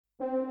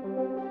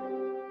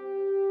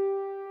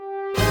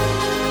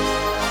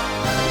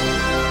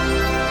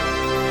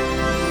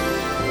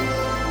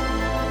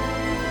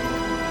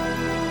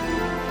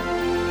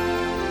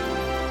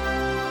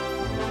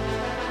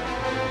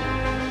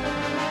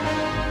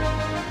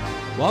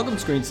Welcome,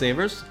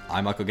 screensavers.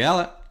 I'm Michael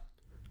Gallant.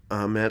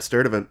 I'm Matt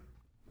Sturdivant.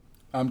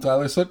 I'm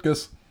Tyler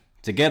Sutkus.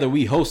 Together,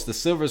 we host the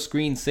Silver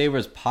Screen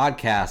Savers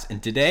podcast,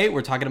 and today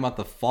we're talking about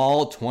the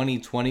fall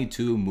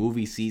 2022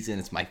 movie season.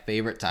 It's my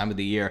favorite time of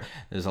the year.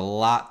 There's a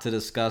lot to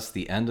discuss.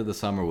 The end of the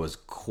summer was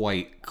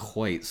quite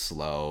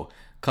slow.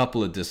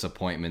 Couple of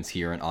disappointments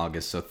here in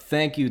August, so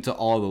thank you to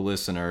all the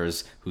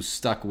listeners who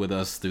stuck with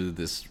us through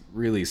this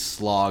really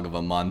slog of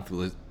a month.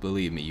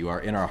 Believe me, you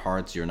are in our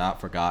hearts. You're not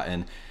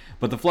forgotten.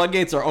 But the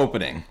floodgates are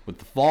opening with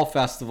the fall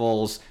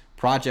festivals,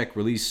 project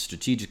released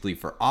strategically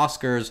for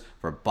Oscars,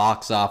 for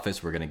box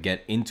office. We're going to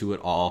get into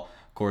it all.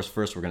 Of course,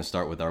 first we're going to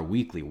start with our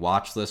weekly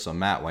watch list. So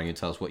Matt, why don't you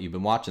tell us what you've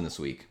been watching this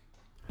week?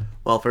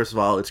 Well, first of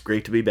all, it's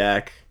great to be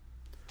back.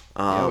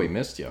 Yeah, we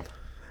missed you.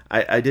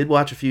 I did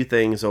watch a few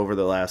things over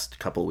the last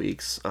couple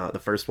weeks. The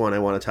first one I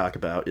want to talk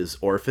about is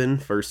Orphan: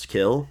 First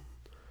Kill.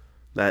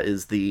 That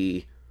is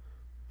the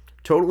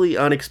totally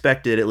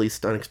unexpected, at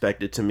least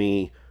unexpected to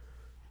me,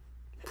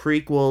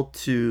 prequel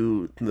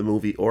to the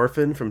movie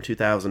Orphan from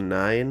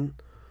 2009,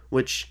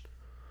 which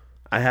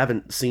I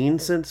haven't seen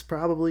since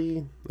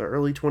probably the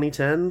early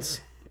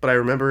 2010s, but I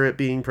remember it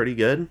being pretty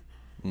good.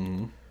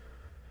 Mm-hmm.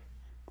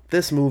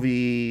 This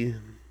movie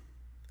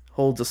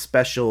holds a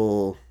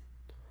special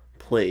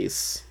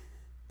place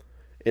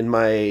in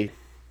my...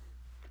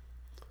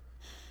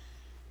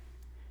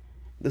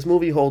 This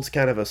movie holds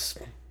kind of a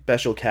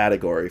special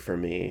category for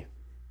me,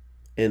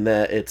 in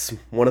that it's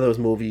one of those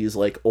movies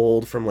like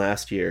Old from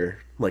last year,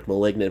 like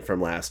Malignant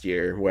from last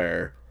year,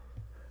 where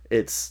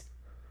it's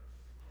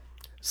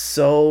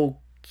so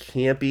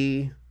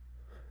campy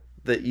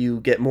that you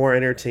get more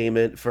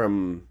entertainment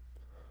from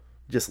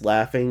just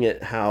laughing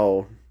at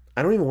how...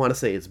 I don't even want to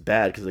say it's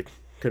bad, because it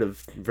could have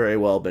very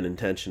well been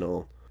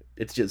intentional.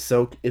 It's just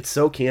it's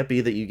so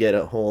campy that you get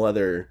a whole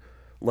other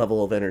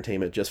level of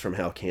entertainment just from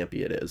how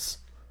campy it is.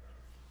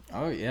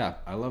 Oh yeah,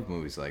 I love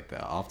movies like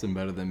that. Often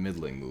better than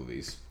middling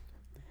movies.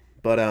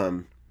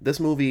 But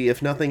this movie,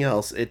 if nothing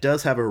else, it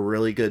does have a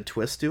really good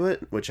twist to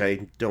it, which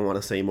I don't want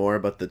to say more,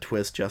 but the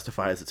twist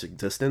justifies its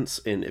existence.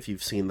 And if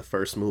you've seen the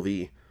first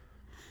movie,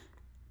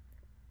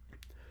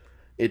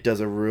 it does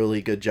a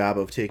really good job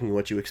of taking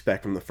what you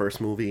expect from the first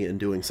movie and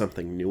doing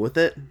something new with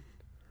it.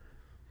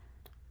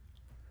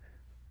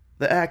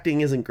 The acting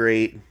isn't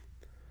great.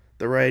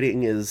 The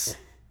writing is...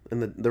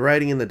 and the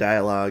writing and the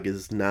dialogue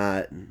is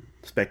not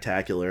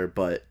spectacular,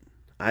 but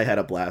I had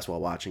a blast while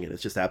watching it.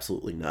 It's just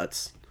absolutely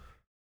nuts.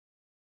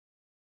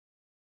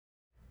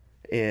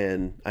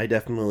 And I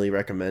definitely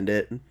recommend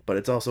it, but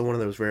it's also one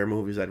of those rare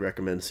movies I'd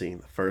recommend seeing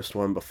the first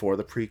one before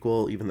the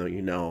prequel, even though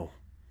you know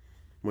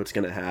what's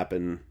going to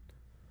happen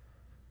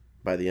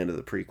by the end of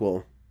the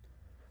prequel.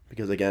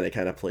 Because again, it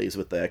kind of plays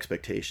with the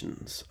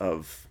expectations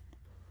of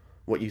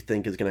what you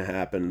think is going to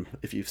happen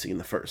if you've seen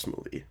the first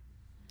movie.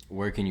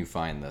 Where can you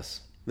find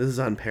this? This is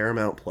on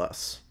Paramount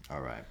Plus. All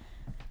right.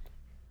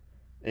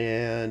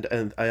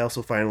 And I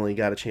also finally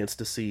got a chance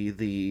to see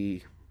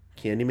the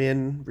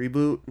Candyman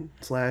reboot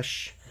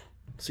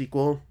 /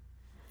 sequel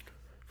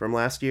from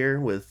last year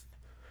with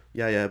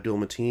Yahya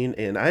Abdul-Mateen,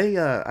 and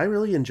I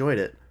really enjoyed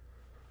it.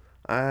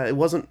 It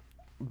wasn't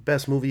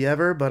best movie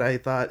ever, but I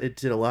thought it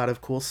did a lot of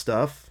cool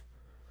stuff.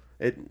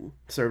 It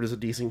served as a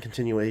decent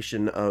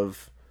continuation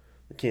of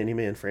the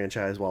Candyman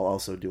franchise while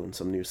also doing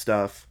some new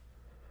stuff.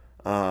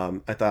 I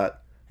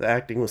thought the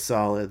acting was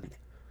solid.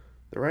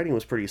 The writing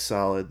was pretty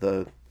solid.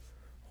 The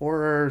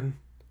horror,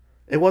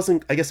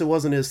 I guess it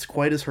wasn't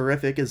quite as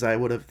horrific as I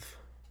would have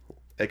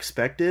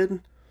expected,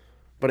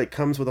 but it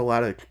comes with a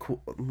lot of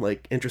cool,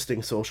 like,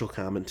 interesting social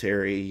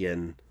commentary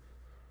and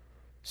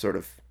sort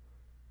of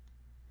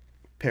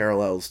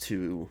parallels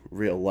to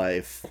real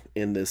life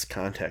in this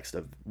context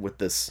with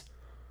this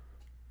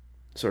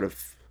sort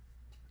of,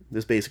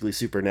 this basically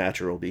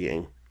supernatural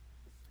being,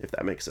 if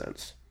that makes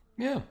sense.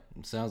 Yeah,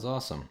 it sounds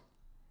awesome.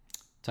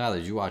 Tyler,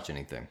 did you watch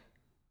anything?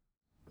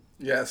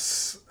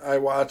 Yes, I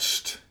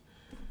watched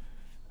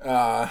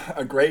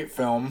a great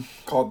film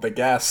called The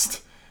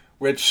Guest,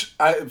 which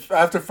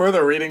after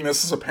further reading,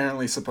 this is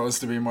apparently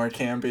supposed to be more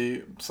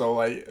campy. So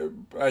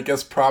I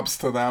guess props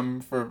to them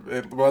for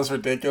it was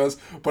ridiculous,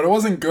 but it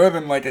wasn't good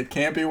in like a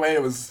campy way.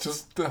 It was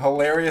just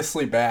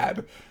hilariously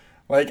bad.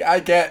 Like, I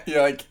get,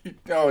 you're like,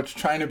 oh, it's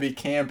trying to be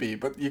campy,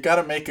 but you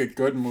gotta make a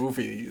good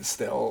movie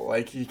still.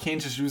 Like, you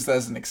can't just use that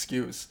as an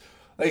excuse.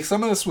 Like,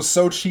 some of this was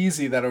so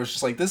cheesy that I was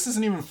just like, this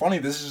isn't even funny,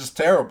 this is just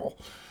terrible.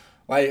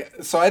 Like,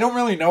 so I don't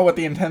really know what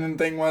the intended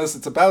thing was.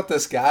 It's about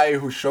this guy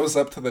who shows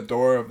up to the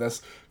door of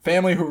this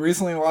family who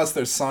recently lost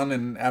their son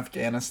in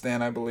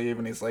Afghanistan, I believe,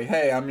 and he's like,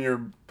 hey, I'm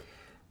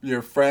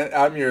your friend,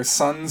 I'm your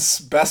son's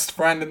best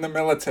friend in the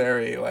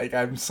military. Like,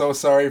 I'm so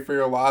sorry for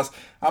your loss.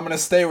 I'm gonna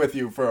stay with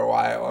you for a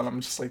while. And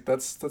I'm just like,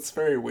 that's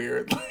very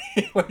weird.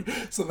 Like,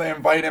 so they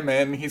invite him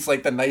in. He's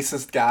like the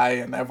nicest guy,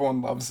 and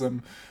everyone loves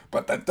him.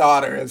 But the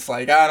daughter is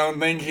like, I don't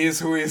think he's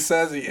who he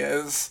says he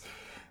is.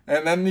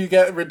 And then you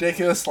get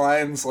ridiculous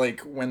lines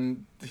like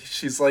when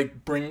she's like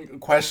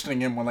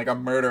questioning him when like a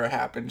murder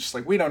happened. She's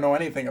like, "We don't know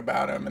anything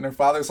about him," and her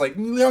father's like,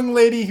 "Young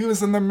lady, he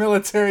was in the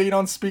military. You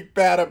don't speak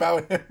bad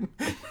about him."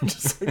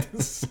 Just like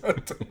this. So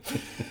dumb.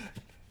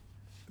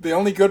 The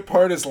only good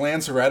part is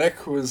Lance Reddick,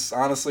 who is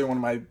honestly one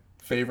of my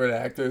favorite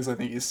actors. I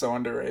think he's so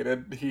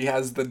underrated. He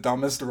has the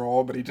dumbest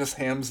role, but he just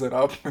hams it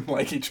up and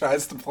like he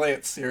tries to play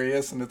it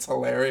serious, and it's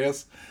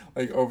hilarious,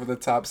 like over the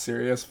top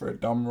serious for a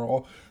dumb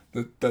role.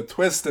 The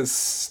twist is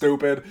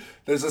stupid.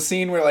 There's a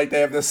scene where like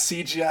they have this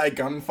CGI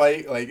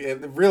gunfight, like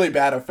really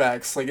bad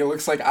effects. Like it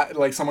looks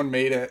like someone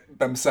made it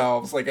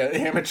themselves, like an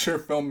amateur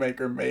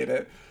filmmaker made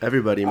it.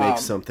 Everybody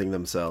makes something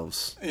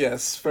themselves.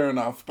 Yes, fair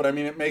enough. But I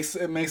mean, it makes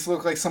it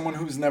look like someone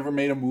who's never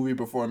made a movie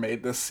before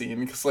made this scene,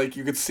 because like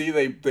you could see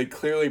they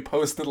clearly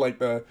posted like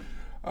the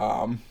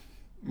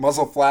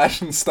muzzle flash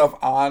and stuff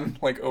on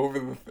like over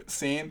the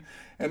scene.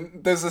 And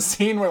there's a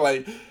scene where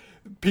like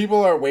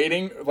people are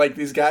waiting, like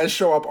these guys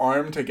show up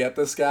armed to get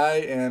this guy,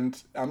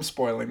 and I'm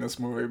spoiling this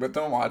movie, but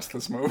don't watch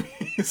this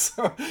movie.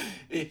 So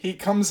he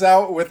comes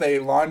out with a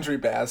laundry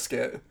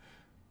basket,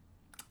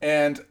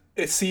 and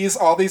it sees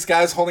all these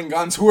guys holding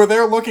guns who are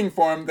there looking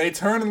for him. They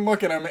turn and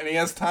look at him, and he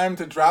has time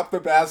to drop the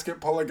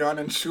basket, pull a gun,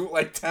 and shoot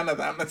like 10 of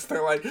them as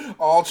they're like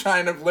all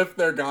trying to lift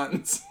their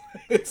guns.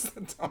 It's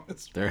the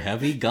dumbest. They're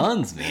heavy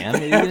guns, man.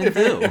 What are you gonna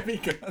do? Heavy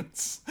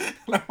guns.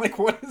 And I'm like,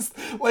 what is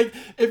like?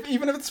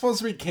 Even if it's supposed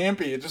to be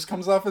campy, it just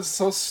comes off as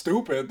so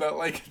stupid that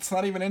like it's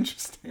not even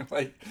interesting.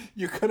 Like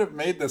you could have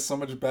made this so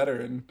much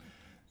better, and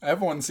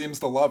everyone seems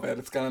to love it.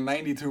 It's got a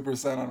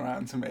 92% on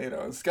Rotten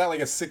Tomatoes. It's got like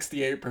a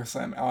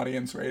 68%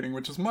 audience rating,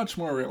 which is much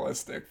more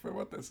realistic for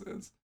what this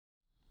is.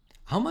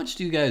 How much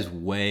do you guys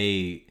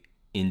weigh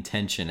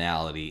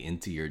intentionality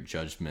into your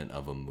judgment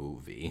of a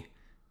movie?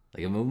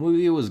 Like if a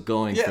movie was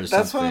going for something...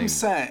 that's what I'm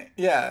saying.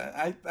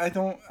 Yeah, I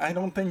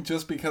don't think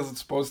just because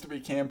it's supposed to be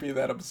campy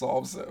that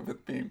absolves it of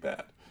it being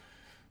bad.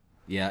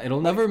 Yeah,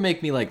 it'll never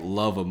make me like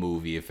love a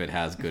movie if it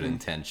has good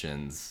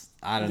intentions.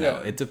 I don't know.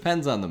 It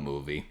depends on the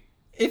movie.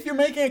 If you're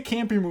making a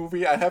campy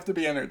movie, I have to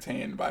be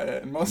entertained by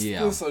it. And most of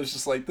this, I was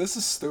just like, this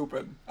is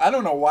stupid. I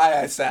don't know why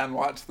I sat and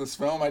watched this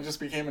film. I just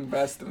became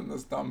invested in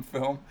this dumb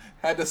film.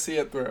 Had to see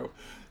it through.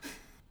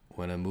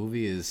 When a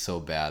movie is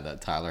so bad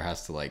that Tyler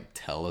has to like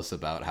tell us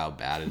about how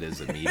bad it is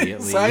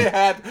immediately. So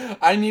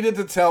I needed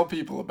to tell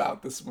people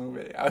about this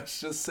movie. I was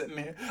just sitting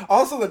here.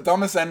 Also, the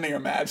dumbest ending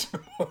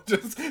imaginable.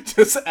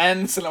 just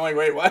ends, and I'm like,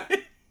 wait, what?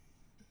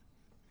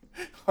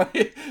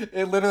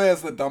 It literally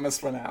has the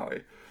dumbest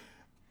finale.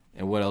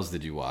 And what else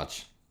did you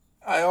watch?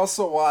 I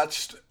also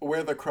watched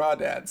Where the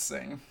Crawdads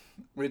Sing,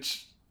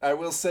 which I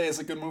will say is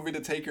a good movie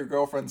to take your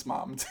girlfriend's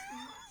mom to.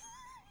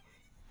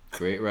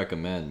 Great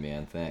recommend,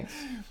 man. Thanks.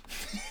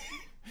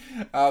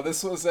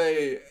 This was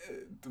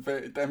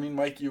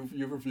Mike, you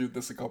reviewed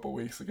this a couple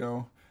weeks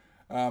ago.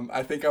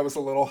 I think I was a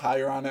little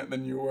higher on it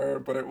than you were,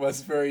 but it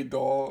was very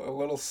dull, a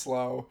little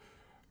slow.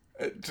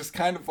 It just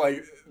kind of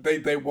like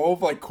they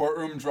wove like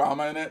courtroom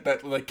drama in it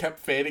that like kept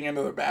fading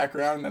into the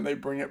background, and then they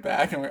bring it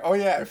back, and I'm like, oh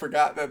yeah, I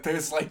forgot that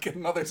there's like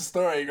another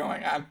story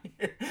going on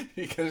here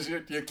because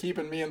you're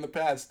keeping me in the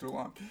past too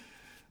long.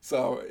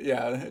 So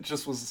yeah, it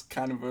just was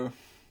kind of a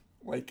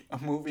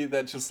movie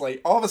that just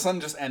like all of a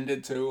sudden just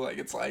ended too. Like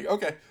it's like,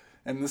 okay,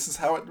 and this is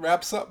how it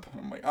wraps up.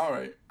 I'm like, all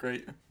right,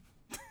 great.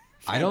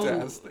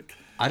 Fantastic.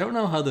 I don't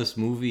know how this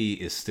movie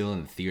is still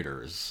in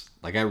theaters.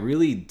 Like I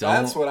really don't.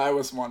 That's what I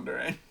was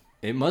wondering.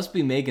 It must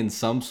be making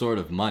some sort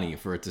of money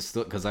for it to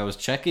still, because I was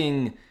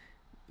checking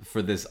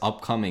for this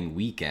upcoming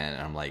weekend,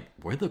 and I'm like,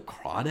 Where the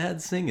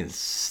Crawdads Sing is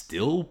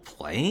still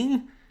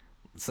playing?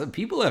 So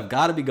people have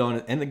got to be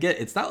going, and again,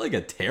 it's not like a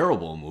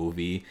terrible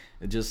movie.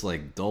 It's just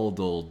like dull,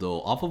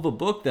 off of a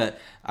book that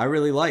I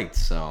really liked.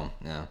 So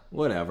yeah,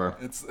 whatever.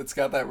 It's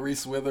got that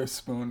Reese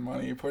Witherspoon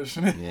money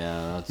pushing it.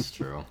 Yeah, that's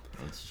true.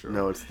 That's true.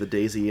 No, it's the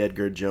Daisy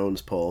Edgar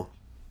Jones pull.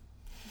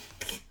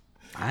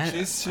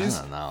 She's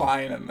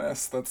fine in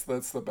this. That's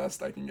the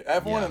best I can get.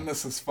 Everyone in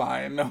this is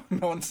fine. No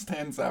one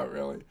stands out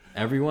really.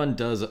 Everyone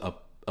does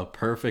a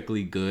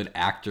perfectly good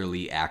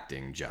actorly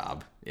acting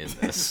job in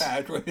this.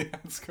 Exactly,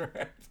 that's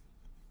correct.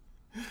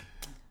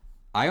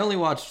 I only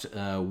watched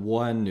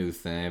one new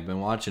thing. I've been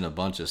watching a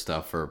bunch of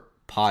stuff for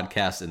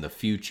podcasts in the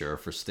future.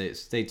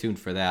 Stay tuned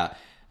for that.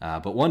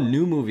 But one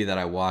new movie that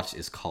I watched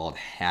is called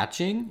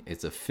Hatching.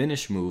 It's a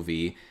Finnish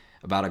movie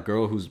about a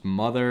girl whose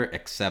mother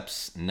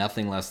accepts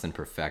nothing less than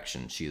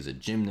perfection. She is a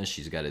gymnast.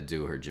 She's got to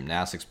do her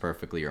gymnastics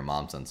perfectly. Her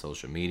mom's on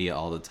social media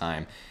all the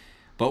time.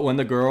 But when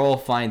the girl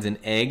finds an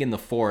egg in the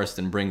forest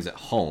and brings it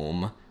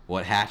home,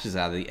 what hatches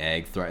out of the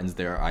egg threatens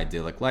their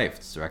idyllic life.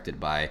 It's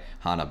directed by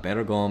Hanna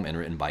Bergholm and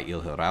written by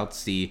Ilhe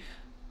Rautsi.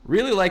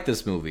 Really like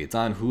this movie. It's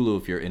on Hulu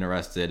if you're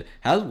interested.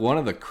 Has one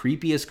of the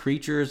creepiest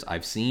creatures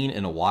I've seen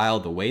in a while.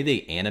 The way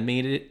they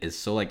animated it is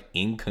so like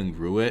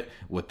incongruent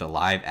with the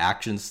live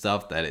action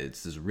stuff that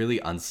it's this really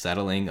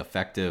unsettling,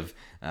 effective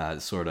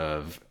sort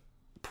of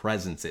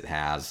presence it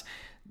has.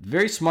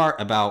 Very smart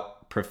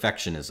about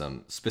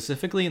perfectionism,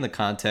 specifically in the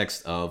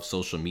context of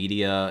social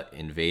media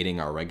invading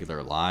our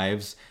regular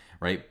lives.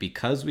 right?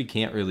 Because we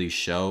can't really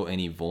show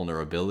any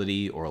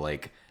vulnerability or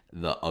like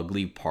the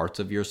ugly parts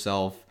of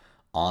yourself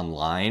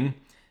online.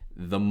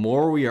 The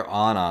more we are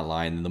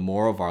online, the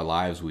more of our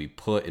lives we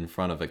put in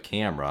front of a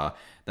camera.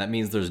 That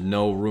means there's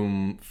no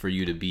room for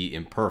you to be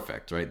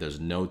imperfect, right? There's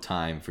no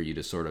time for you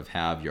to sort of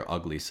have your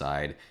ugly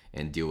side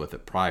and deal with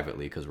it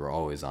privately because we're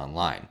always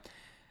online.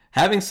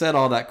 Having said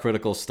all that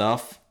critical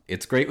stuff,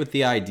 it's great with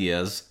the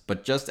ideas,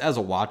 but just as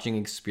a watching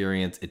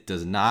experience, it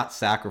does not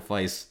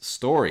sacrifice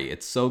story.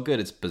 It's so good.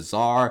 It's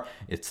bizarre.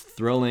 It's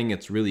thrilling.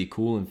 It's really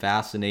cool and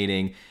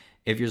fascinating.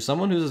 If you're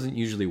someone who doesn't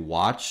usually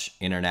watch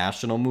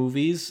international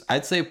movies,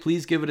 I'd say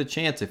please give it a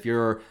chance if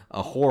you're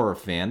a horror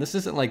fan. This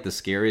isn't like the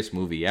scariest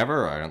movie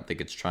ever. I don't think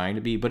it's trying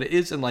to be, but it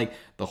is in like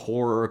the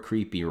horror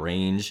creepy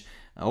range.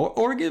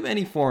 Or give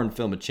any foreign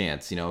film a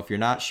chance. If you're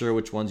not sure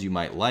which ones you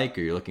might like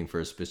or you're looking for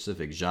a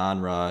specific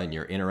genre and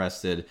you're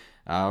interested,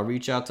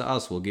 reach out to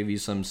us. We'll give you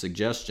some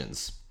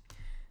suggestions.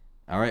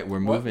 All right, we're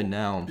moving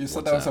now. You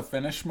said that was a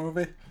finished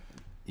movie?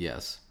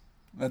 Yes.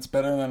 That's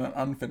better than an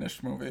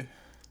unfinished movie.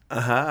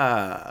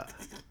 Aha.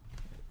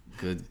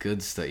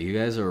 Good stuff. You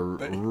guys are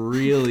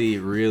really,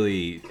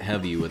 really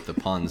heavy with the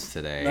puns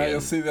today. Now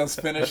you'll see those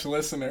Finnish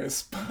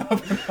listeners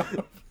popping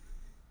up.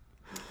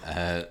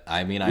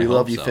 We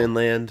love you, so.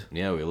 Finland.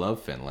 Yeah, we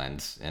love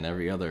Finland and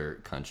every other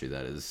country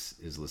that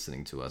is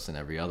listening to us and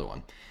every other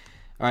one.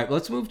 All right,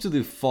 let's move to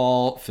the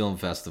Fall Film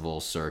Festival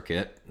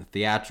circuit.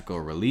 Theatrical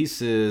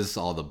releases,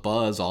 all the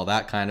buzz, all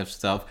that kind of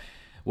stuff.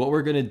 What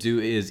we're going to do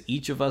is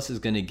each of us is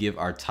going to give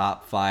our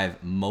top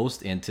 5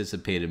 most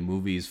anticipated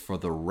movies for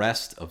the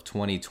rest of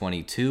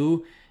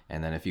 2022.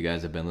 And then if you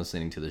guys have been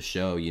listening to the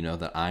show, you know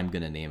that I'm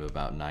going to name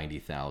about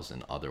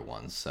 90,000 other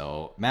ones.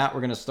 So, Matt, we're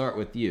going to start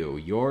with you.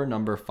 Your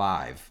number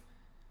 5.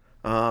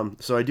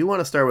 So I do want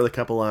to start with a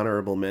couple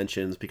honorable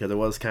mentions because it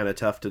was kind of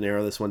tough to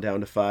narrow this one down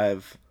to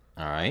 5.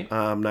 All right.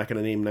 I'm not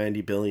going to name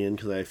 90 billion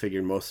because I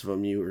figured most of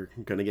them you were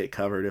going to get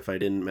covered if I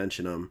didn't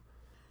mention them.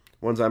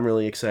 Ones I'm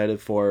really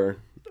excited for,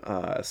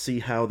 See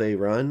How They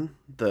Run,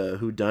 the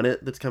whodunit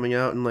that's coming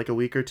out in like a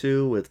week or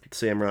two with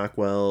Sam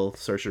Rockwell,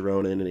 Saoirse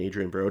Ronan, and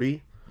Adrian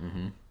Brody.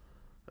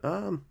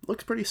 Mm-hmm.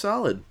 Looks pretty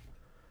solid.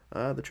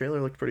 The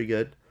trailer looked pretty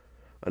good.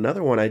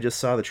 Another one I just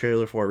saw the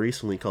trailer for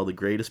recently called The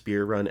Greatest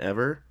Beer Run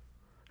Ever.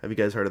 Have you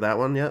guys heard of that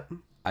one yet?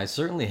 I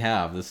certainly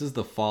have. This is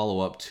the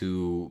follow-up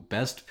to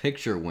Best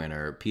Picture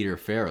winner Peter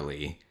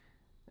Farrelly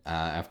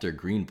after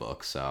Green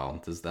Book.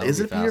 So is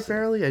it Peter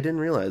Farrelly? I didn't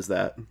realize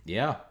that.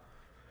 Yeah.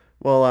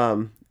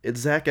 Well, it's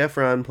Zac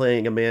Efron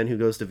playing a man who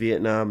goes to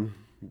Vietnam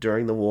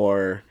during the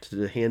war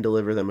to hand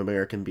deliver them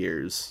American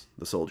beers,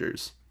 the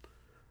soldiers.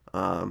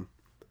 I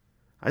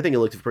think it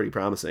looked pretty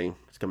promising.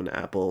 It's coming to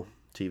Apple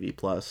TV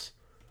Plus,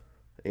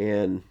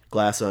 and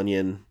Glass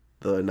Onion,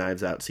 the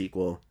Knives Out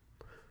sequel.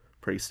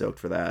 Pretty stoked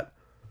for that.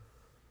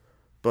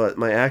 But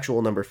my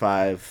actual number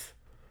 5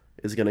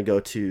 is going to go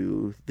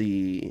to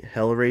the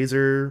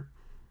Hellraiser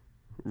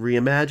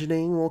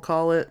reimagining, we'll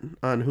call it,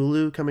 on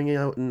Hulu coming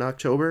out in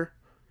October.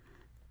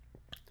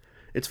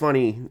 It's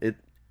funny. It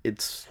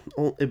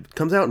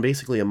comes out in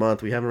basically a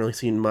month. We haven't really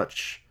seen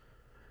much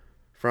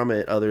from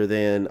it other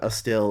than a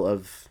still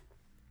of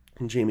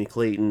Jamie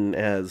Clayton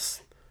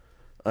as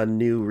a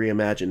new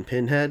reimagined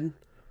Pinhead.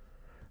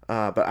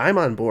 But I'm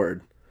on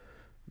board,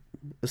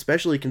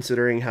 especially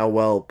considering how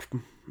well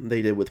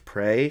they did with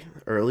Prey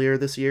earlier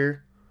this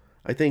year.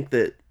 I think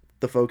that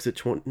the folks at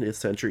 20th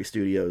Century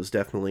Studios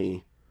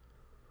definitely,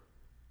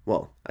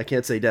 well, I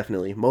can't say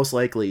definitely, most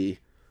likely,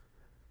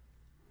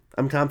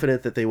 I'm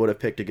confident that they would have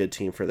picked a good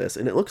team for this.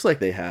 And it looks like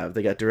they have.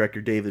 They got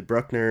director David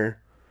Bruckner,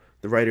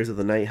 the writers of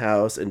The Night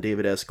House, and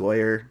David S.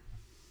 Goyer.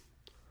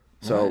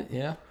 So,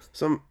 yeah,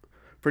 some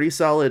pretty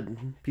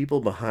solid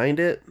people behind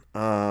it.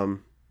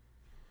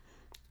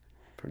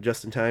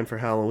 Just in time for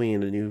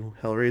Halloween, a new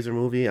Hellraiser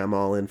movie. I'm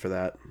all in for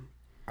that.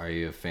 Are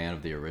you a fan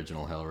of the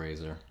original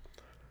Hellraiser?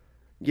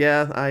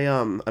 Yeah,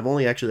 I've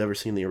only actually ever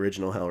seen the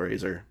original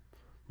Hellraiser,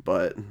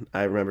 but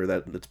I remember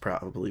that it's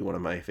probably one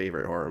of my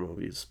favorite horror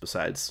movies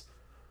besides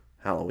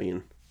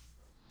Halloween.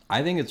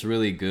 I think it's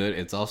really good.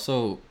 It's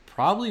also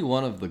probably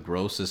one of the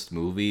grossest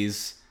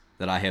movies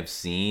that I have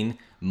seen.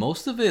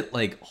 Most of it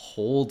like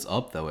holds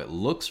up though. It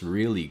looks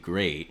really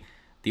great.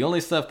 The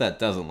only stuff that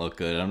doesn't look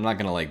good, and I'm not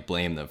gonna like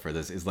blame them for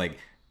this, is like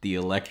the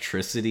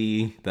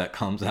electricity that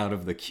comes out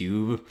of the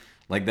cube.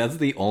 Like that's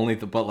the only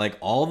but like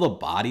all the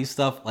body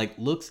stuff like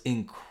looks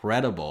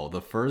incredible.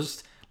 The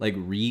first like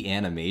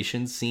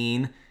reanimation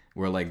scene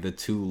where like the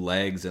 2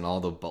 legs and all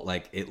the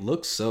like it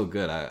looks so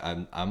good.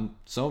 I'm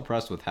so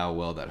impressed with how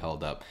well that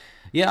held up.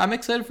 Yeah, I'm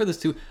excited for this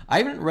too. I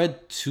haven't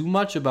read too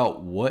much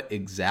about what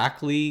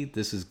exactly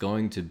this is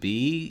going to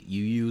be.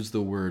 You use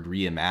the word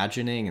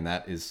reimagining, and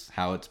that is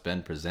how it's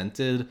been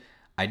presented.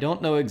 I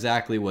don't know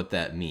exactly what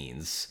that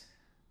means.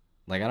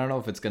 Like, I don't know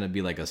if it's going to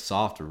be like a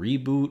soft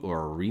reboot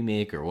or a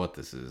remake or what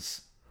this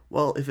is.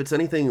 Well, if it's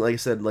anything, like I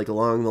said, like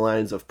along the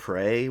lines of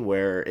Prey,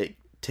 where it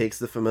takes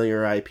the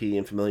familiar IP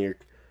and familiar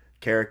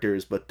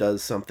characters, but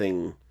does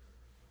something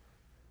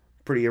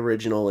pretty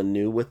original and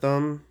new with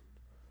them,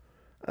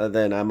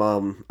 then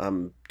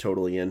I'm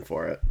totally in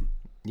for it.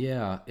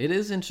 Yeah, it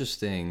is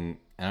interesting,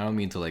 and I don't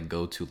mean to like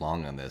go too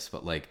long on this,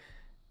 but like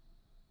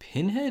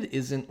Pinhead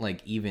isn't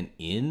like even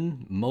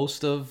in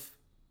most of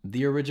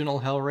the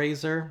original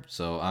Hellraiser,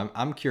 so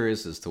I'm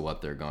curious as to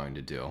what they're going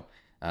to do.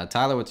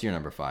 Tyler, what's your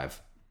number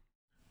five?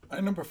 My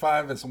number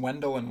five is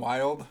Wendell and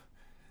Wild.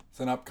 It's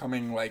an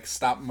upcoming like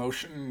stop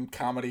motion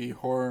comedy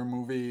horror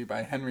movie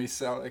by Henry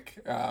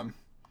Selick.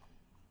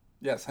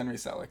 Yes, Henry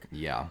Selick.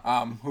 Yeah.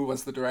 Who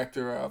was the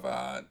director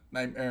of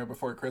Nightmare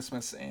Before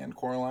Christmas and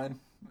Coraline,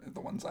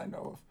 the ones I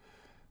know of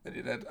that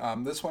he did.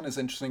 This one is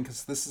interesting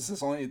because this is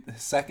his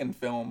second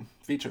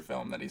feature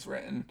film that he's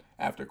written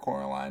after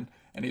Coraline,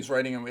 and he's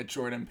writing it with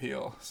Jordan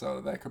Peele,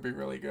 so that could be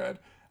really good.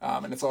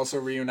 And it's also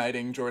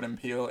reuniting Jordan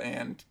Peele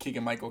and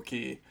Keegan-Michael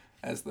Key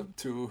as the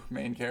two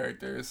main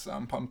characters. So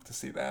I'm pumped to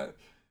see that.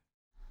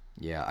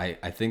 Yeah,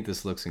 I think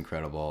this looks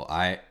incredible.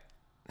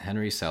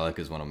 Henry Selick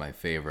is one of my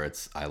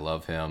favorites. I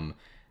love him.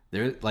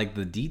 There, like,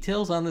 the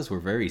details on this were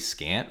very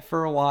scant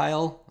for a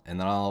while, and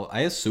then I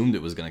assumed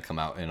it was going to come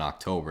out in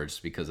October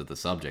just because of the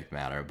subject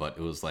matter, but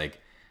it was like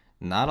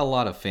not a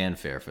lot of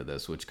fanfare for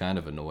this, which kind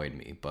of annoyed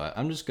me. But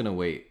I'm just gonna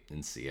wait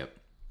and see it.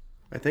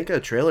 I think a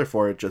trailer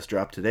for it just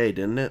dropped today,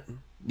 didn't it?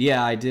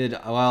 Yeah, I did.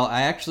 Well,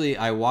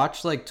 I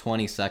watched like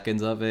 20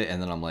 seconds of it,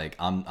 and then I'm like,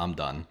 I'm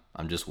done.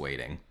 I'm just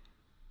waiting.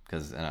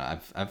 Because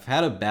I've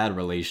had a bad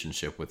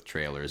relationship with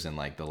trailers in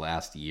like the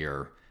last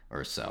year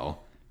or so.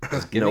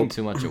 It's giving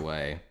too much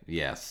away.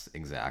 Yes,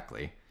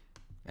 exactly.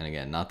 And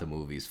again, not the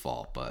movie's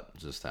fault, but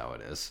just how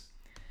it is.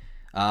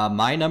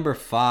 My number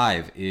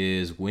five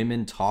is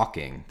Women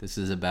Talking. This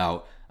is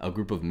about a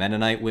group of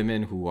Mennonite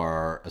women who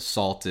are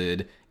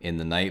assaulted in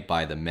the night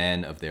by the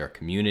men of their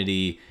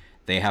community.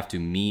 They have to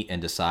meet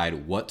and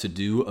decide what to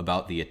do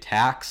about the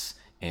attacks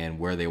and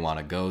where they want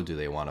to go. Do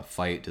they want to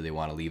fight? Do they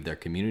want to leave their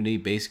community?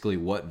 Basically,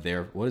 what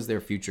is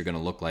their future going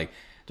to look like?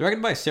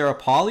 Directed by Sarah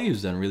Polley,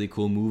 who's done really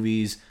cool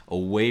movies.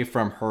 Away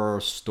from Her,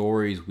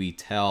 Stories We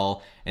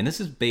Tell. And this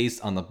is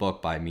based on the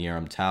book by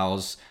Miriam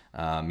Toews.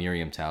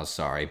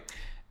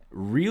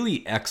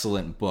 Really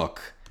excellent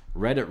book.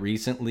 Read it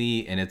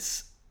recently, and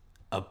it's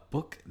a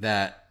book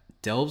that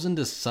delves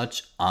into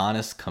such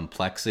honest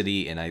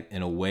complexity in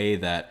a way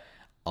that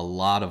a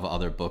lot of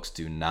other books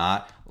do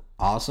not.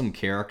 Awesome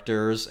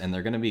characters, and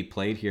they're going to be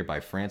played here by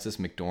Frances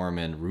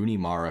McDormand, Rooney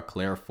Mara,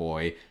 Claire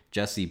Foy,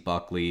 Jessie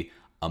Buckley,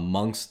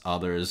 amongst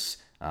others.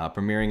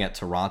 Premiering at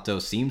Toronto,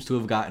 seems to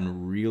have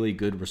gotten really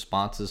good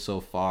responses so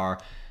far.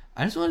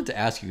 I just wanted to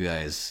ask you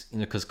guys,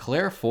 because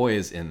Claire Foy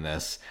is in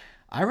this.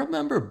 I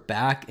remember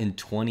back in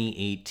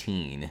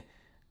 2018,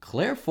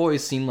 Claire Foy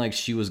seemed like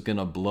she was going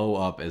to blow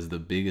up as the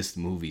biggest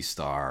movie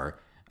star.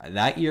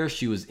 That year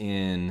she was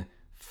in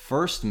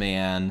First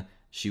Man,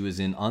 she was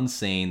in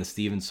Unsane, the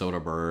Steven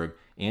Soderbergh,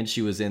 and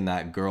she was in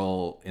that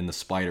Girl in the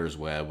Spider's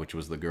Web, which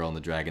was the Girl in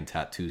the Dragon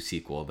Tattoo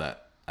sequel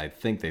that I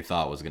think they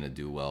thought was going to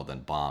do well,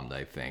 then bombed,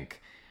 I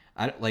think.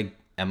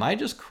 Am I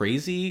just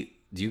crazy?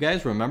 Do you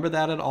guys remember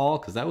that at all?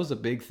 Because that was a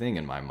big thing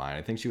in my mind.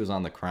 I think she was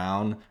on The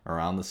Crown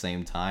around the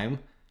same time.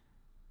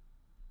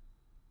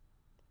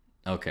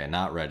 Okay,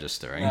 not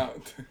registering.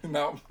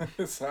 No,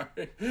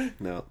 sorry.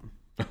 No.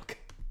 Okay.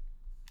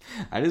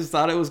 I just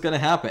thought it was going to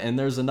happen. And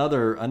there's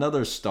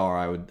another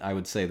star I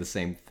would say the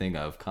same thing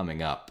of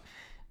coming up.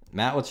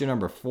 Matt, what's your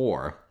number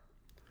four?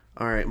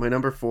 All right, my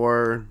number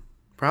four,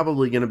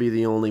 probably going to be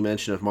the only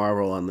mention of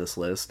Marvel on this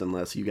list,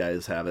 unless you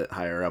guys have it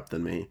higher up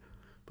than me.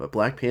 But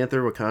Black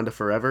Panther: Wakanda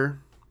Forever.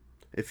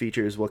 It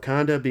features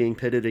Wakanda being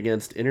pitted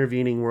against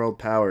intervening world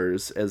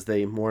powers as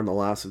they mourn the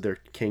loss of their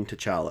king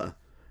T'Challa.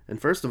 And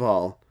first of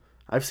all,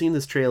 I've seen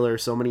this trailer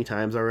so many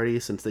times already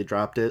since they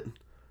dropped it,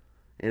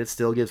 and it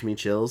still gives me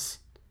chills.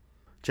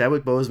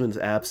 Chadwick Boseman's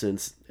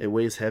absence, it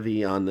weighs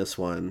heavy on this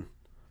one.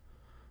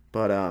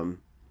 But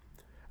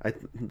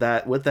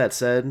with that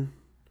said,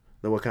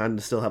 the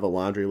Wakandans still have a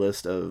laundry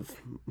list of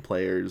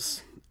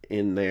players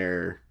in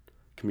their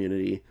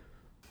community.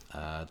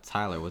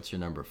 Tyler, what's your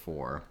number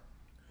four?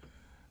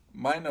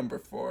 My number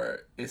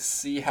four is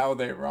See How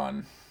They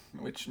Run,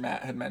 which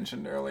Matt had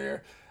mentioned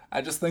earlier.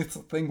 I just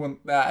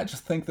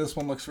think this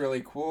one looks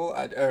really cool,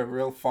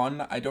 real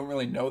fun. I don't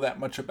really know that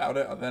much about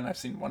it other than I've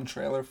seen one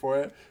trailer for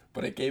it,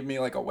 but it gave me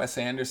like a Wes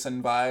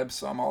Anderson vibe,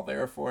 so I'm all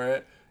there for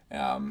it.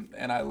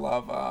 And I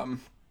love, I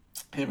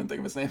can't even think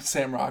of his name,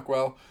 Sam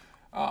Rockwell.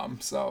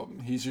 So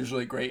he's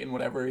usually great in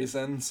whatever he's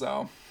in,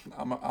 so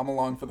I'm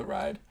along for the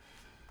ride.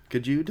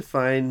 Could you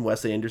define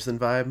Wes Anderson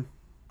vibe?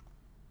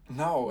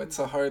 No, it's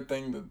a hard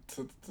thing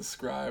to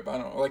describe. I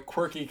don't know, like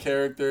quirky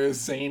characters,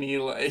 zany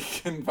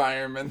like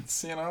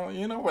environments. You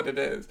know what it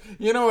is.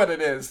 You know what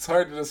it is. It's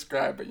hard to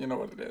describe, but you know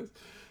what it is.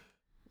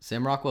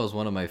 Sam Rockwell is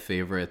one of my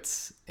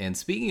favorites. And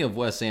speaking of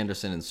Wes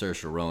Anderson and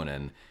Saoirse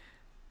Ronan,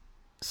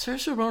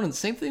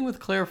 same thing with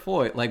Claire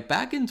Foy. Like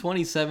back in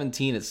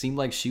 2017, it seemed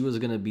like she was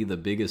going to be the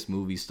biggest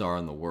movie star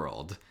in the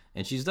world.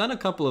 And she's done a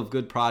couple of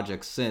good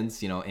projects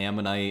since,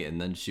 Ammonite,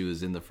 and then she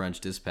was in The French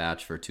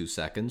Dispatch for 2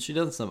 seconds. She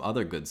does some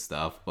other good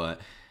stuff,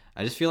 but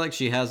I just feel like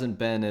she hasn't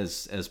been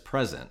as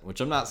present, which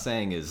I'm not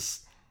saying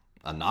is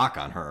a knock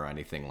on her or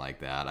anything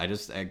like that.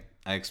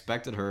 I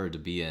expected her to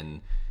be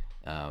in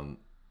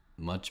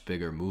much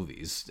bigger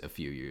movies a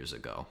few years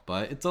ago.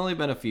 But it's only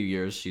been a few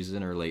years. She's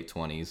in her late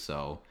 20s,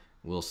 so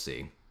we'll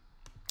see.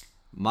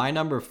 My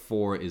number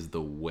 4 is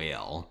The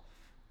Whale.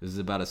 This is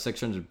about a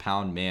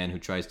 600-pound man who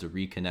tries to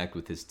reconnect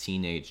with his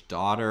teenage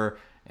daughter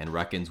and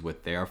reckons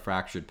with their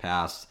fractured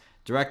past.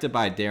 Directed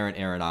by Darren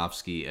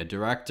Aronofsky, a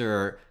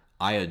director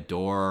I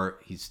adore.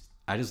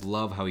 I just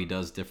love how he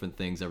does different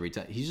things every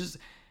time. He's just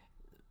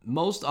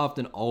most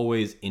often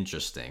always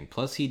interesting.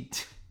 Plus,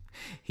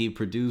 he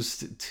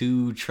produced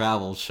 2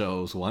 travel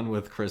shows, one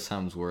with Chris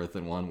Hemsworth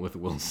and one with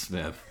Will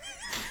Smith.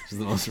 Which is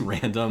the most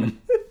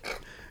random.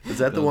 Is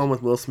that the one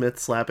with Will Smith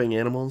slapping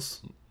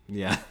animals?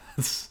 Yeah.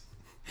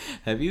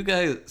 Have you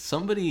guys,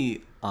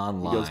 somebody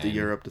online He goes to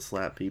Europe to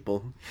slap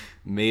people.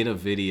 Made a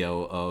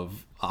video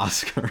of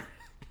Oscar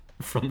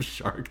from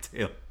Shark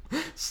Tale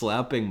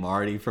slapping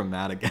Marty from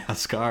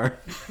Madagascar.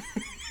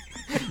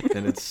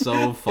 And it's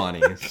so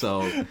funny.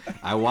 So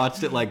I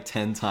watched it like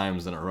 10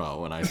 times in a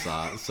row when I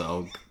saw it.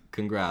 So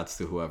congrats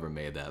to whoever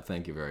made that.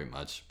 Thank you very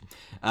much.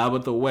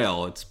 But The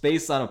Whale, it's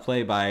based on a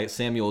play by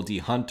Samuel D.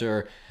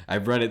 Hunter.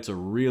 I've read it's a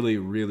really,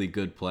 really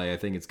good play. I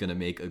think it's going to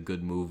make a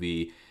good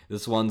movie.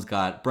 This one's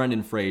got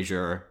Brendan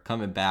Fraser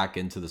coming back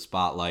into the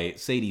spotlight,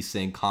 Sadie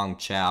Sink, Hong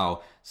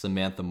Chow,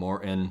 Samantha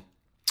Morton.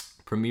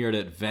 Premiered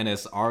at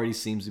Venice, already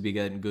seems to be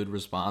getting good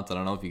response. I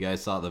don't know if you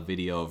guys saw the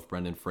video of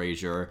Brendan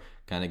Fraser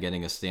kind of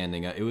getting a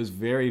standing up. It was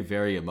very,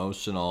 very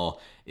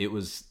emotional. It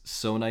was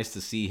so nice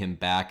to see him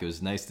back. It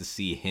was nice to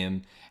see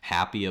him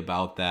happy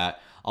about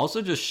that.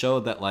 Also just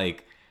showed that,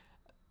 like,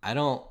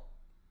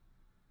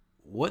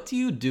 what do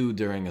you do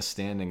during a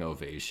standing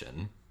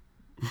ovation?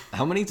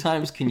 How many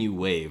times can you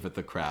wave at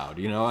the crowd?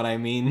 You know what I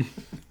mean?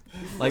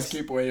 Like, just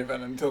keep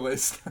waving until they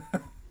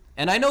stop.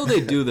 And I know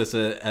they do this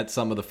at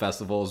some of the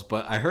festivals,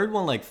 but I heard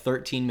one like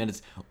 13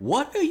 minutes.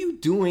 What are you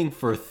doing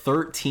for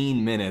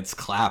 13 minutes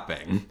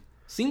clapping?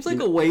 Seems like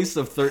a waste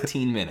of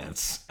 13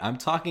 minutes. I'm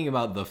talking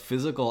about the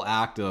physical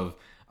act of,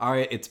 all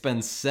right, it's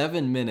been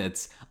 7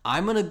 minutes.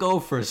 I'm going to go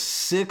for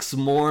 6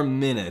 more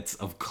minutes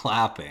of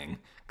clapping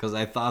because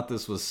I thought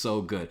this was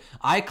so good.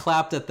 I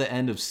clapped at the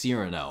end of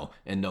Cyrano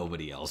and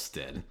nobody else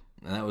did.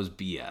 And that was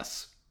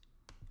BS.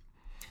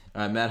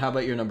 All right, Matt, how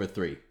about your number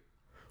 3?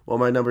 Well,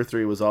 my number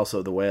 3 was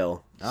also The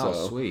Whale. Oh,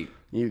 so sweet.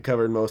 You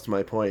covered most of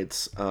my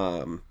points.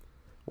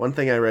 One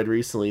thing I read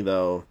recently,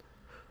 though,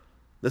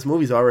 this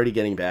movie's already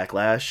getting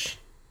backlash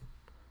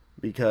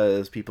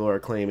because people are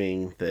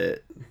claiming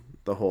that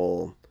the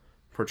whole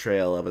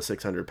portrayal of a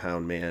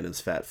 600-pound man is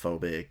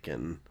fat-phobic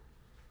and...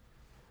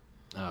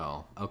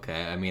 Oh,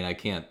 okay. I mean, I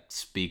can't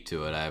speak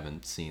to it. I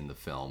haven't seen the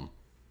film.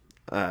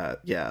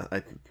 Yeah.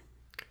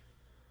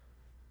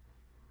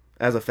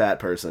 As a fat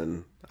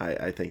person,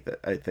 I think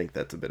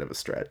that's a bit of a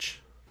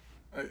stretch.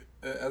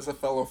 As a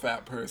fellow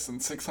fat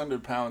person,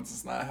 600 pounds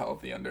is not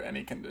healthy under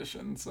any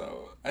condition.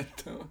 So I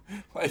don't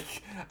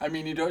like. I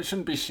mean,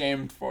 shouldn't be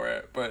shamed for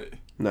it, but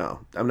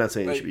no, I'm not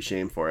saying you should be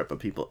shamed for it. But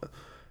people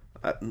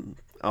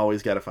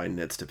always got to find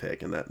nits to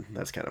pick, and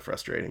that's kind of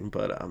frustrating.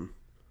 But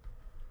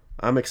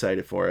I'm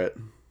excited for it.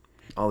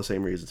 All the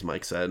same reasons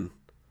Mike said.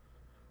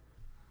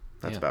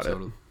 That's about it.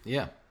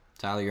 Yeah,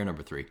 Tyler, you're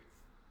number 3.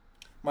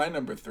 My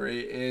number 3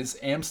 is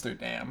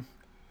Amsterdam,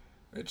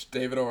 which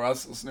David O.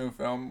 Russell's new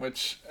film,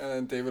 which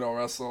David O.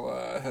 Russell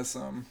has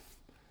some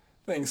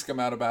things come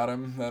out about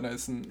him that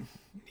isn't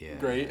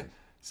great.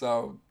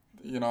 So,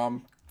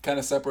 I'm kind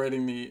of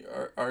separating the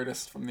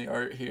artist from the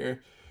art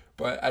here.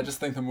 But I just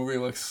think the movie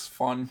looks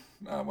fun,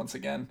 once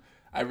again.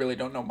 I really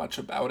don't know much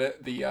about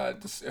it. The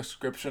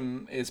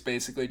description is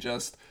basically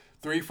just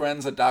 3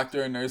 friends, a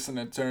doctor, a nurse, and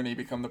an attorney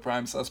become the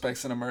prime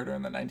suspects in a murder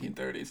in the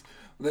 1930s.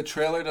 The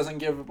trailer doesn't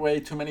give away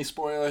too many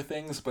spoiler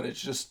things, but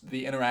it's just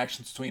the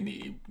interactions between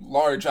the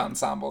large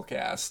ensemble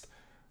cast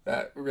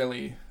that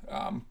really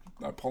are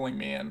pulling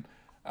me in.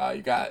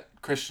 You got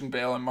Christian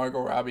Bale and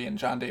Margot Robbie and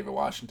John David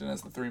Washington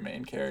as the 3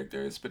 main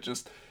characters, but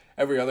just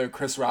every other,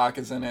 Chris Rock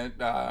is in it,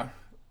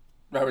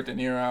 Robert De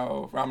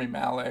Niro, Rami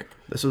Malek.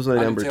 This was my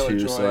number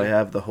 2, so I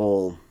have the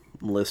whole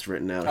list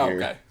written out here.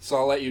 Okay, so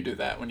I'll let you do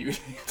that when you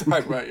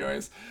talk about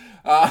yours.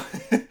 I'll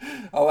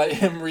let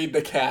him read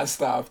the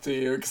cast off to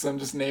you because I'm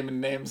just naming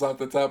names off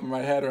the top of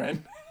my head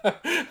right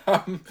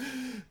now.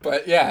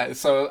 But yeah,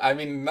 so I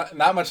mean,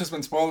 not much has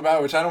been spoiled about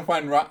it, which I don't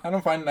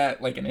find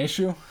that like an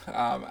issue.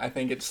 I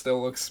think it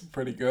still looks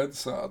pretty good,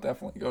 so I'll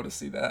definitely go to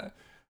see that.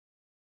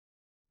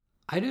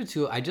 I do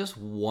too. I just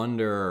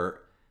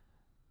wonder.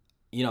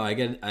 I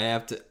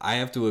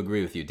have to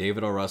agree with you.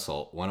 David O.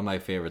 Russell, one of my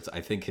favorites. I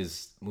think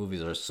his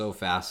movies are so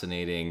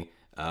fascinating.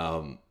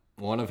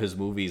 One of his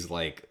movies,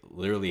 like,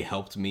 literally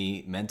helped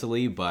me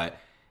mentally, but,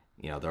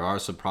 there are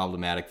some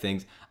problematic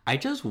things. I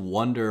just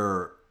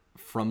wonder,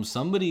 from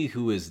somebody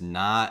who is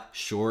not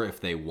sure if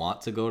they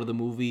want to go to the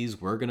movies,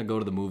 we're going to go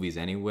to the movies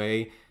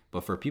anyway,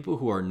 but for people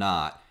who are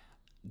not,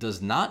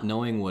 does not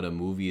knowing what a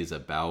movie is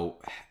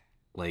about,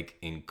 like,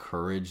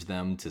 encourage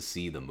them to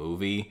see the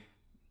movie?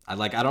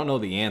 I don't know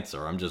the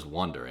answer. I'm just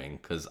wondering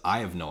because I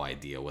have no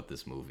idea what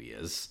this movie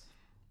is.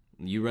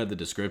 You read the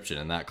description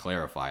and that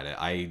clarified it.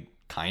 I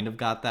kind of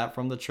got that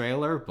from the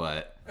trailer,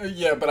 but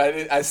Yeah, but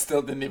I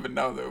still didn't even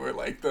know they were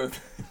like the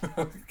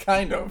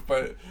kind of,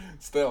 but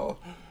still.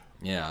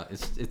 yeah,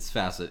 it's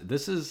fascinating.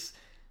 This is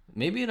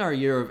maybe in our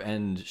year of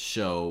end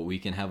show we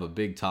can have a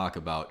big talk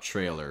about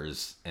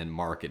trailers and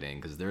marketing,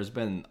 because there's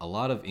been a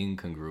lot of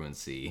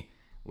incongruency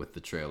with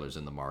the trailers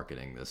and the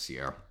marketing this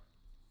year.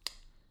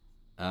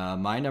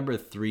 My number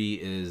 3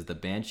 is The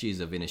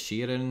Banshees of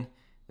Inisherin.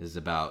 Is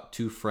about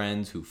two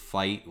friends who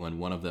fight when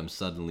one of them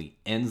suddenly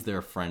ends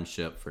their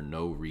friendship for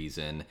no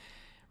reason.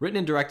 Written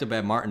and directed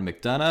by Martin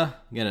McDonagh.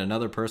 Again,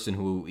 another person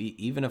who,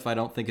 even if I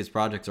don't think his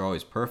projects are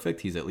always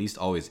perfect, he's at least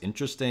always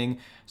interesting.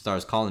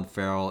 Stars Colin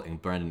Farrell and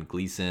Brendan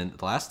Gleeson.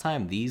 The last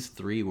time these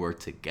three were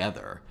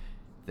together,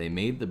 they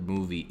made the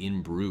movie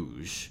In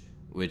Bruges,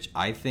 which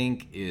I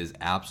think is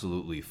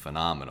absolutely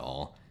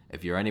phenomenal.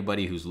 If you're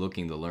anybody who's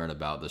looking to learn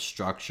about the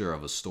structure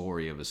of a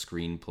story, of a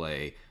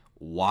screenplay,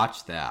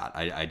 watch that.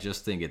 I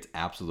just think it's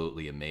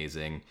absolutely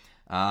amazing.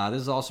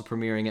 This is also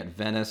premiering at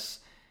Venice.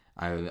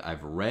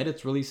 I've read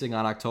it's releasing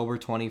on October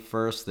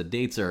 21st. The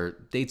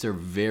dates are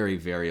very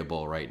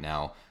variable right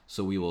now,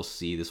 so we will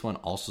see. This one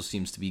also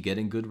seems to be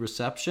getting good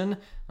reception,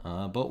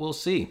 but we'll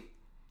see.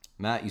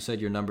 Matt, you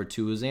said your number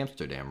 2 is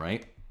Amsterdam,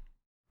 right?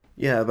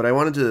 Yeah, but I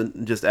wanted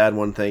to just add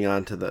one thing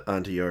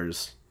onto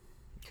yours.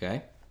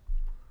 Okay.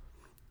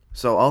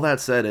 So all that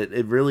said,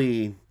 it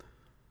really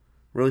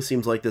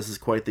seems like this is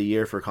quite the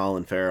year for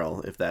Colin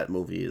Farrell, if that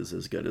movie is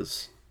as good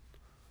as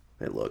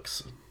it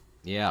looks.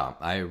 Yeah,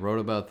 I wrote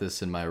about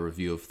this in my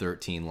review of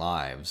 13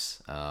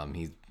 Lives.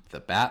 He's the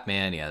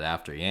Batman. He had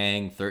After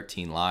Yang,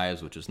 13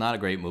 Lives, which was not a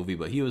great movie,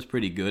 but he was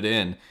pretty good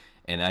in.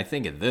 And I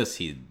think at this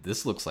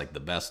looks like the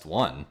best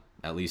one,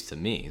 at least to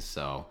me.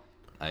 So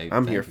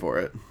I'm here for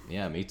it.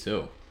 Yeah, me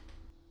too.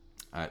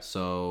 All right,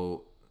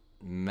 so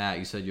Matt,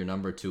 you said your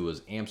number 2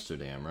 was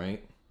Amsterdam,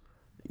 right?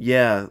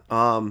 Yeah.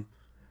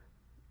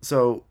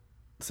 So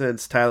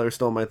since Tyler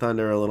stole my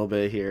thunder a little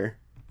bit here.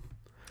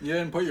 You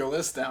didn't put your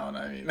list down.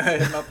 I mean, I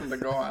had nothing to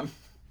go on.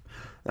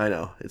 I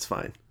know, it's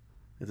fine.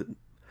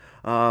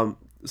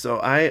 So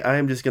I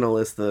am just gonna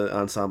list the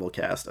ensemble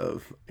cast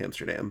of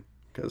Amsterdam,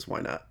 because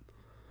why not?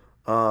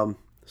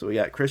 So we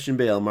got Christian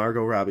Bale,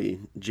 Margot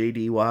Robbie,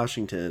 J.D.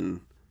 Washington,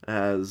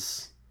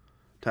 as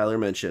Tyler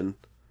mentioned.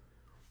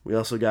 We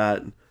also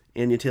got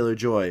Anya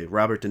Taylor-Joy,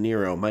 Robert De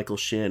Niro, Michael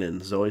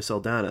Shannon, Zoe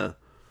Saldana,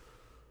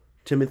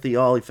 Timothy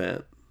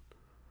Olyphant,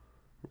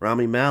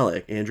 Rami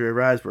Malek, Andrea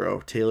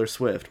Riseborough, Taylor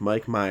Swift,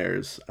 Mike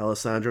Myers,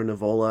 Alessandro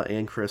Nivola,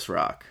 and Chris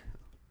Rock,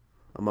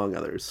 among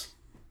others.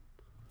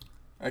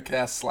 That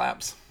cast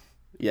slaps.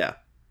 Yeah.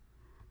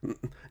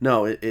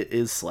 No, it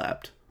is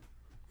slapped.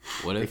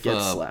 What if it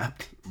gets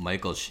slapped?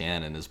 Michael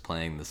Shannon is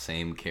playing the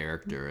same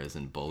character as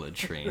in Bullet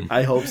Train?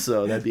 I hope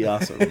so. That'd be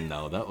awesome.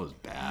 No, that was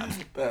bad.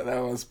 That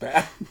was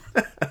bad.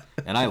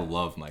 And I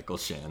love Michael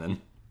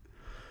Shannon.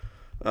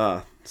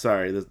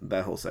 Sorry,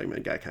 that whole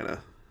segment got kind of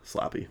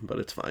sloppy, but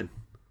it's fine.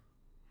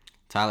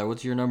 Tyler,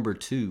 what's your number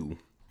 2?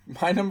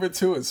 My number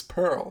 2 is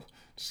Pearl,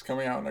 which is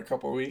coming out in a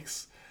couple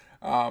weeks.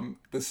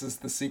 This is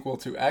the sequel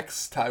to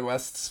X, Ty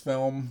West's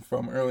film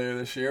from earlier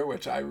this year,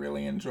 which I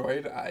really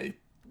enjoyed. I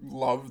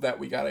love that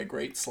we got a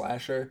great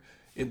slasher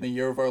in the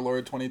year of our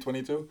Lord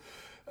 2022.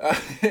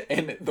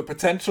 And the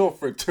potential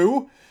for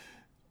 2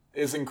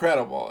 is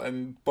incredible.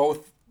 And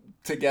both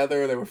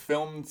together, they were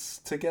filmed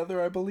together,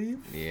 I believe.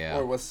 Yeah.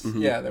 Or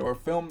yeah, they were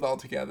filmed all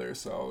together.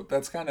 So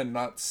that's kind of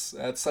nuts.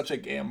 That's such a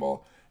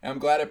gamble. And I'm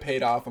glad it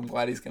paid off. I'm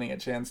glad he's getting a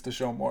chance to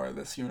show more of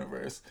this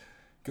universe,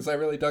 because I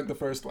really dug the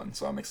first one,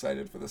 so I'm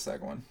excited for the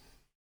second one.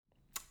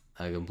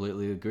 I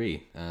completely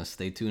agree.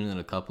 Stay tuned in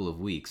a couple of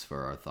weeks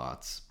for our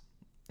thoughts.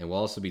 And we'll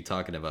also be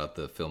talking about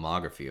the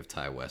filmography of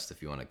Ty West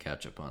if you want to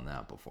catch up on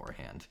that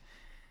beforehand.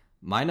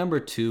 My number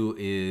 2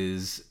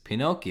 is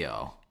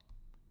Pinocchio.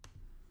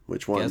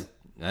 Which one?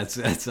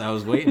 That's I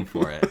was waiting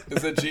for it.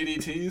 Is it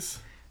GDTs?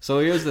 So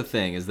here's the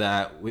thing, is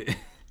that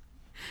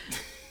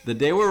the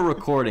day we're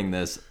recording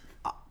this,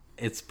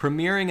 it's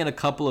premiering in a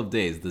couple of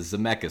days. The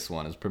Zemeckis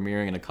one is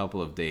premiering in a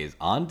couple of days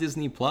on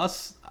Disney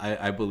Plus,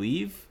 I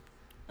believe.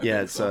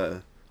 Yeah, it's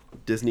a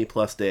Disney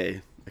Plus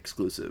Day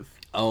exclusive.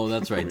 Oh,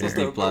 that's right,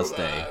 Disney Plus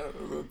Day.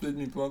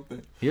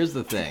 Here's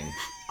the thing.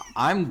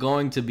 I'm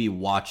going to be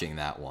watching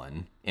that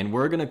one, and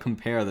we're going to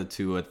compare the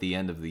two at the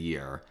end of the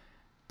year.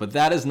 But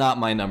that is not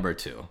my number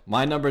 2.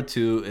 My number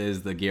 2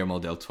 is the Guillermo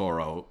del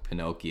Toro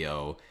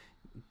Pinocchio.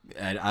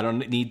 I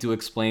don't need to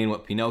explain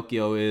what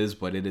Pinocchio is,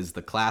 but it is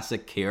the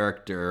classic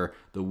character,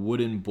 the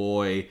wooden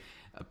boy,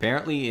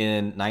 apparently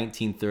in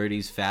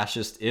 1930s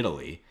fascist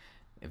Italy.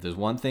 If there's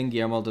one thing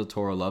Guillermo del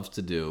Toro loves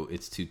to do,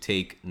 it's to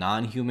take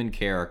non-human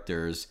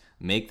characters,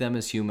 make them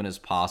as human as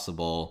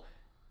possible,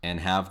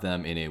 and have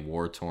them in a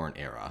war-torn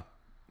era.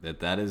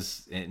 That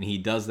is, and he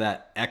does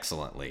that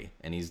excellently,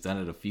 and he's done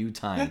it a few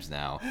times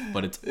now,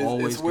 but it's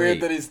always It's weird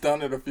great. that he's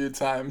done it a few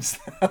times.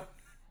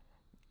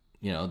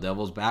 You know,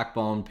 Devil's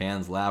Backbone,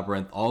 Pan's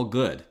Labyrinth, all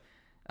good.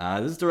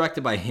 This is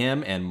directed by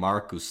him and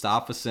Mark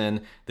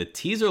Gustafsson. The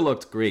teaser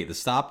looked great. The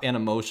stop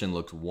animation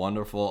looked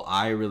wonderful.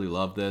 I really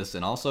love this.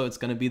 And also, it's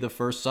going to be the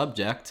first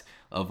subject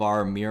of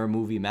our mirror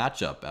movie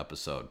matchup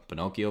episode,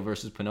 Pinocchio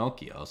versus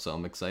Pinocchio. So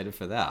I'm excited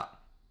for that.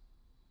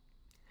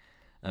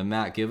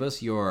 Matt, give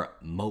us your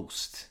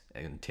most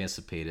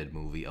anticipated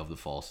movie of the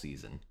fall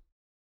season.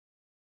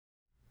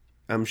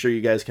 I'm sure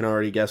you guys can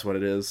already guess what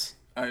it is.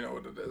 I know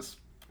what it is.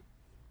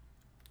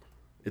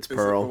 It's Is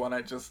Pearl. it the one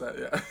I just said?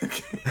 Yeah.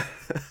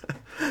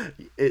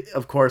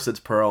 Of course it's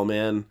Pearl,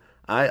 man.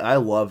 I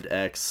loved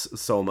X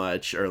so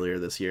much earlier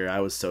this year. I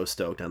was so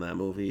stoked on that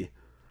movie.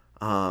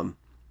 And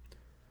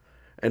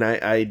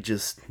I'm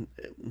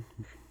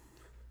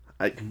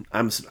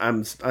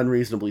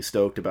unreasonably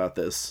stoked about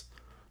this.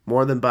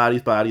 More than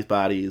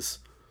bodies.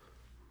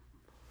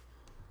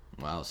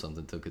 Wow,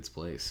 something took its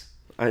place.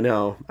 I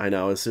know.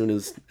 As soon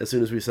as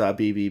we saw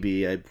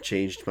BBB, I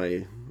changed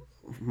my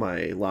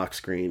lock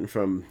screen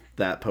from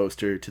that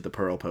poster to the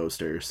Pearl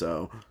poster,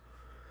 so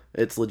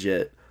it's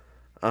legit.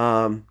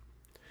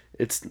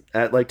 It's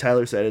like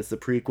Tyler said, it's the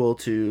prequel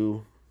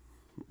to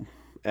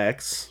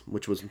X,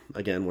 which was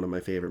again one of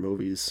my favorite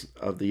movies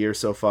of the year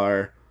so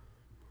far.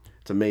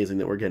 It's amazing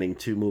that we're getting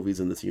 2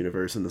 movies in this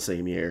universe in the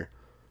same year.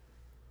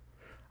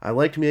 I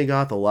liked Mia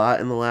Goth a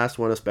lot in the last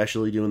one,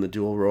 especially doing the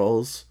dual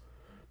roles.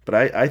 But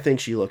I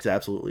think she looks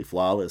absolutely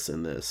flawless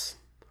in this.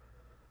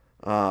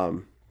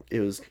 It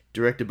was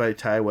directed by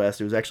Ty West.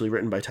 It was actually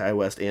written by Ty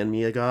West and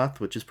Mia Goth,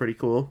 which is pretty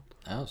cool.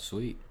 Oh,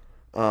 sweet.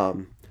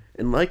 And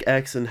like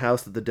X and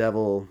House of the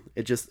Devil,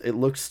 it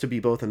looks to be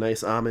both a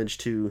nice homage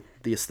to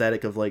the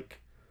aesthetic of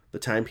like the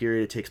time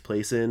period it takes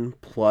place in,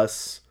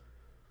 plus,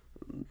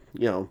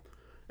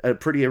 a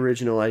pretty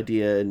original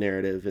idea and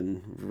narrative,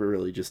 and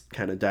really just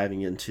kind of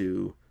diving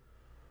into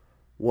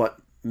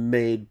what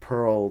made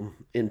Pearl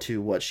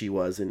into what she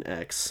was in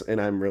X, and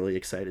I'm really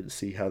excited to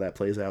see how that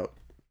plays out.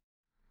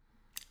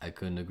 I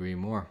couldn't agree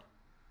more.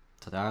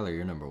 Tyler,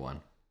 you're number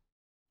 1.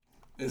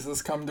 Does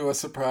this come as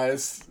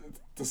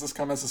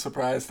a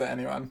surprise to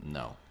anyone?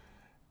 No.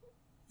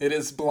 It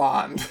is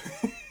Blonde.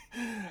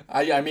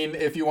 I mean,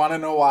 if you want to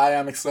know why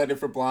I'm excited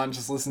for Blonde,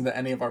 just listen to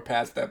any of our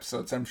past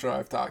episodes. I'm sure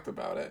I've talked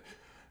about it.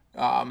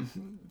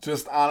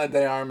 Just Ana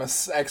de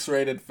Armas,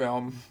 X-rated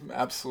film.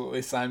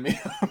 Absolutely sign me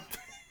up.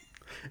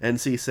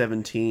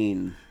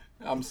 NC-17.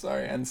 I'm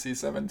sorry,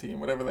 NC-17,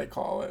 whatever they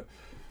call it.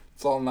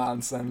 It's all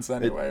nonsense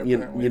anyway.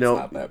 It's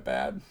not that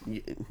bad.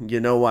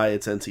 You know why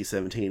it's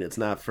NC-17. It's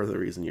not for the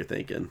reason you're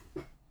thinking.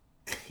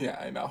 Yeah,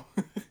 I know.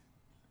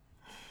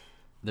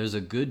 There's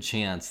a good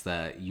chance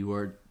that you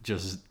are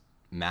just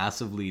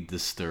massively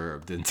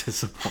disturbed and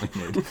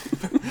disappointed.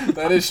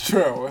 That is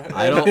true.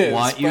 I don't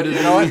want you to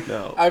You know what?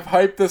 No. I've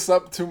hyped this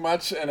up too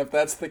much, and if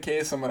that's the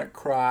case, I'm going to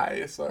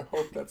cry. So I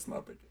hope that's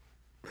not the case.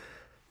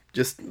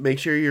 Just make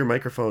sure your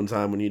microphone's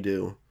on when you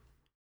do.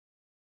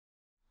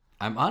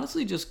 I'm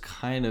honestly just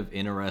kind of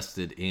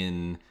interested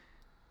in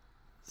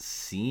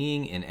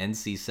seeing an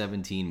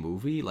NC-17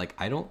 movie. Like,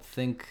 I don't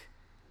think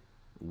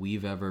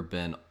we've ever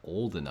been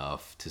old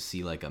enough to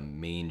see like a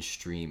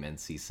mainstream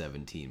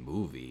NC-17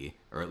 movie,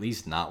 or at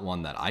least not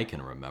one that I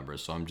can remember.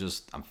 So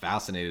I'm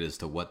fascinated as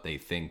to what they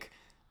think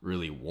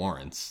really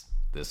warrants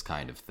this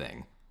kind of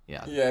thing.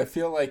 Yeah. Yeah, I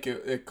feel like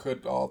it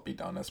could all be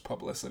done as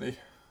publicity.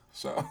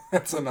 So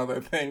that's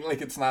another thing.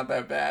 Like, it's not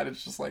that bad.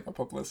 It's just like a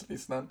publicity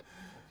stunt.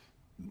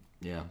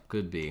 Yeah,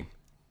 could be.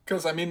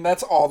 Because, I mean,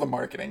 that's all the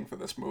marketing for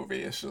this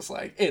movie. It's just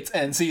like, it's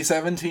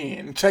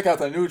NC-17. Check out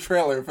the new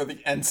trailer for the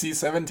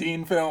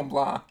NC-17 film,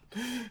 blah.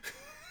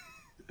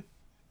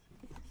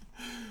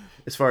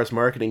 As far as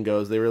marketing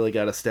goes, they really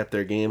got to step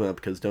their game up,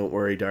 because Don't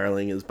Worry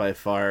Darling is by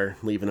far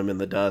leaving them in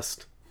the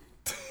dust.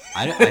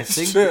 I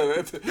think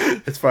True.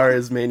 As far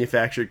as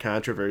manufactured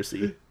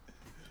controversy.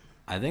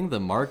 I think the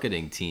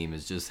marketing team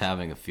is just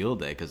having a field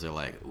day, because they're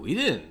like,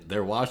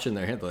 they're washing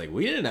their hands. They're like,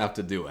 we didn't have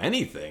to do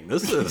anything.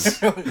 This is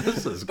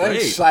Thanks,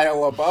 great.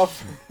 Shia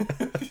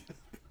LaBeouf.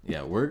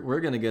 Yeah, we're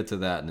going to get to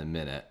that in a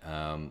minute.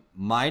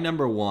 My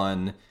number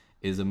 1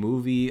 is a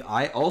movie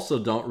I also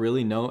don't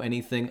really know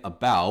anything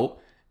about,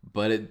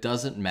 but it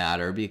doesn't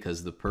matter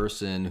because the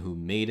person who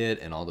made it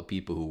and all the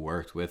people who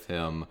worked with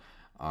him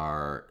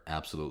are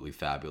absolutely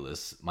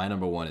fabulous. My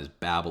number 1 is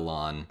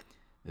Babylon.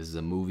 This is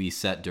a movie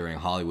set during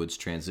Hollywood's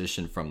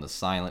transition from the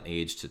silent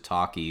age to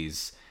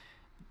talkies.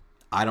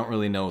 I don't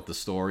really know what the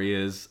story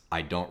is.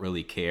 I don't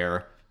really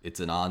care. It's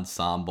an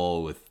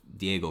ensemble with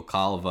Diego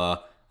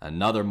Calva,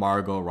 another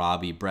Margot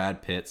Robbie,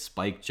 Brad Pitt,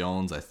 Spike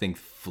Jonze. I think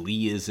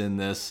Flea is in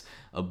this,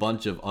 a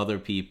bunch of other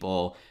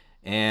people.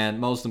 And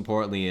most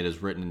importantly, it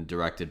is written and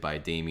directed by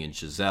Damien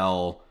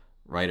Chazelle,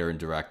 writer and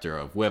director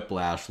of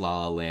Whiplash,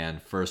 La La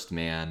Land, First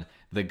Man.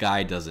 The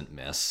guy doesn't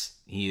miss.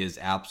 He is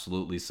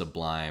absolutely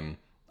sublime.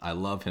 I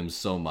love him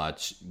so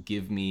much.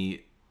 Give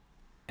me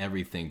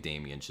everything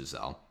Damien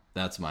Chazelle.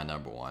 That's my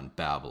number 1,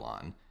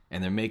 Babylon.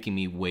 And they're making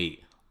me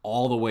wait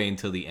all the way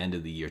until the end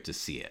of the year to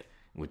see it,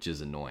 which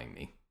is annoying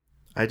me.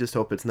 I just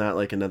hope it's not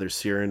like another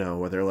Cyrano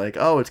where they're like,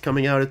 oh, it's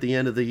coming out at the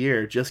end of the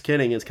year. Just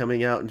kidding, it's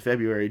coming out in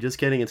February. Just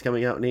kidding, it's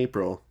coming out in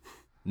April.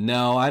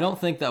 No, I don't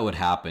think that would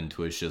happen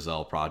to a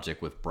Giselle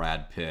project with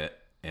Brad Pitt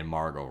and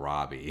Margot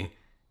Robbie.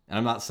 And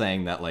I'm not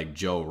saying that like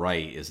Joe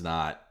Wright is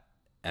not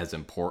as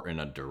important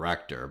a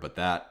director, but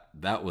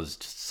that was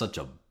just such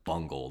a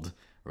bungled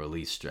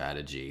release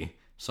strategy.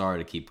 Sorry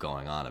to keep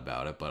going on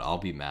about it, but I'll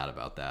be mad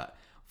about that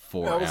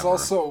forever. That was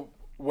also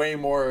way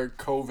more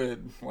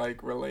COVID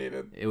like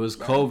related. It was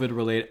COVID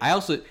related.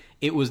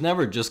 It was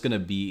never just gonna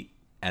be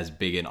as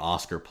big an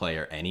Oscar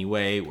player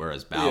anyway,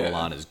 whereas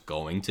Babylon is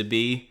going to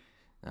be.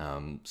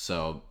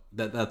 So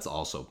that's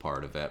also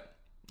part of it,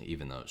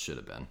 even though it should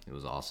have been. It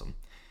was awesome.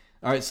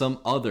 All right, some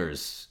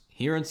others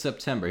here in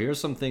September. Here's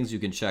some things you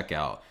can check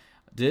out.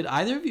 Did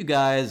either of you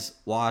guys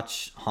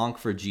watch Honk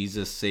for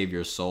Jesus, Save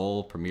Your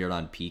Soul? Premiered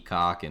on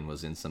Peacock and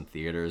was in some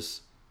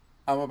theaters.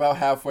 I'm about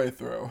halfway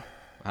through.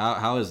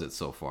 How is it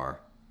so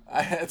far?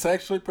 It's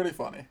actually pretty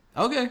funny.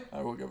 Okay.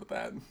 I will give it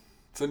that.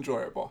 It's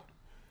enjoyable.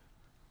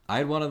 I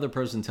had one other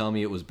person tell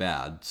me it was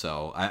bad,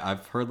 so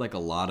I've heard like a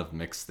lot of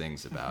mixed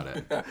things about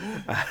it.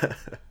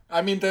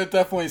 I mean, there are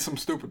definitely some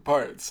stupid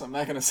parts. I'm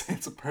not going to say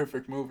it's a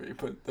perfect movie,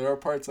 but there are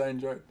parts I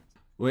enjoyed.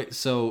 Wait,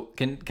 so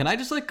can I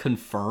just like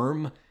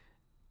confirm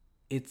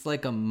it's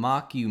like a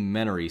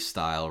mockumentary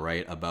style,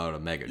 right, about a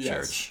megachurch?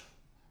 Yes.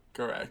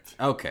 Correct.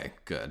 Okay,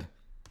 good.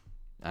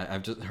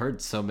 I've just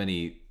heard so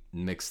many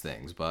mixed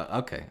things, but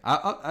okay.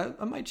 I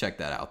might check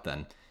that out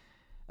then.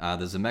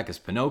 The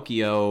Zemeckis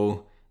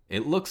Pinocchio.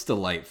 It looks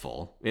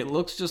delightful. It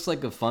looks just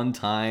like a fun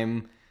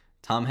time.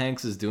 Tom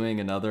Hanks is doing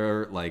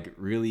another like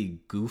really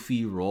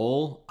goofy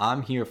role.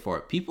 I'm here for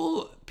it.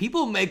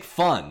 People make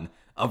fun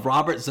of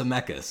Robert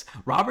Zemeckis.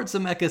 Robert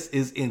Zemeckis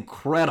is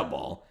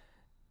incredible.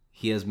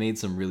 He has made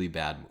some really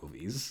bad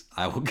movies.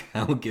 I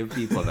will give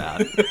people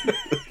that.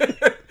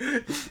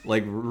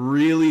 Like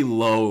really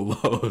low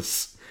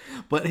lows.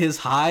 But his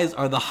highs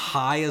are the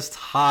highest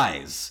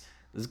highs.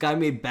 This guy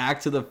made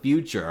Back to the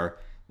Future.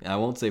 I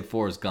won't say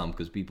Forrest Gump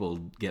because people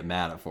get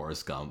mad at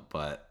Forrest Gump,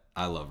 but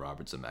I love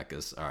Robert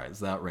Zemeckis. All right,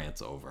 so that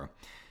rant's over.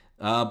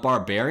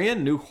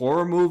 Barbarian, new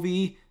horror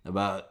movie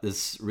about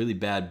this really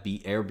bad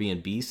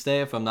Airbnb stay,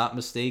 if I'm not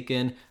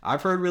mistaken.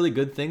 I've heard really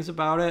good things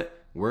about it.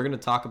 We're going to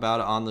talk about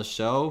it on the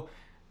show.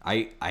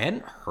 I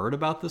hadn't heard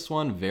about this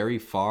one very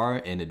far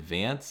in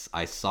advance.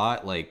 I saw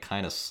it like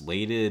kind of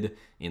slated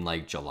in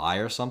like July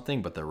or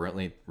something, but there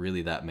weren't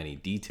really that many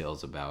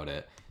details about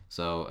it.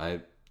 So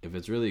if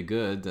it's really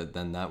good,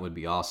 then that would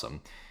be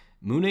awesome.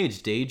 Moon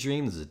Age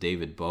Daydream is a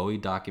David Bowie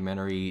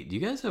documentary. Do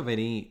you guys have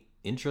any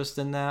interest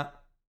in that?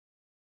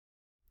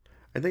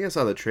 I think I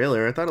saw the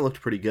trailer. I thought it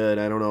looked pretty good.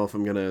 I don't know if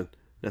I'm gonna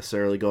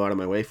necessarily go out of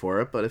my way for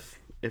it, but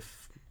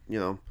if you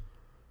know,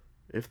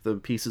 if the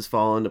pieces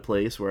fall into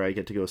place where I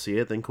get to go see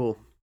it, then cool.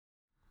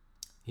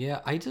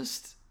 Yeah,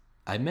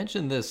 I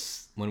mentioned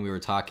this when we were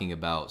talking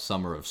about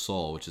Summer of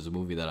Soul, which is a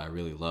movie that I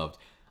really loved.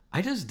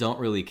 I just don't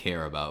really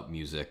care about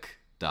music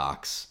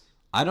docs.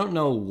 I don't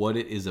know what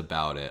it is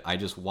about it. I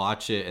just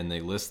watch it and they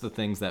list the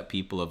things that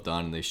people have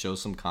done and they show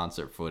some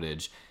concert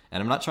footage.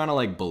 And I'm not trying to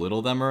like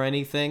belittle them or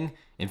anything.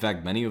 In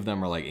fact, many of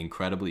them are like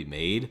incredibly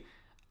made.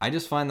 I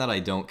just find that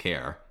I don't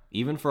care.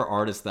 Even for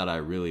artists that I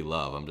really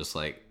love, I'm just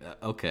like,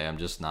 okay, I'm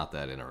just not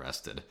that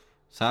interested.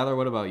 Tyler,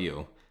 what about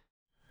you?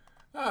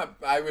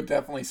 I would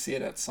definitely see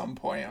it at some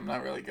point. I'm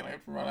not really going to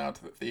run out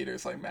to the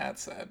theaters like Matt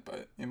said,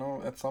 but, you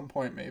know, at some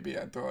point maybe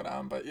I'd throw it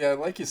on. But, yeah,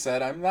 like you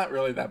said, I'm not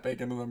really that big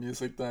into the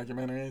music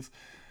documentaries.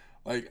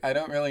 Like, I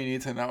don't really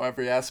need to know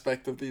every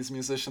aspect of these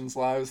musicians'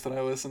 lives that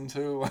I listen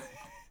to.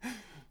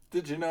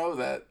 Did you know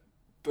that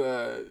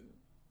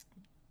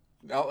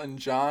Elton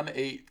John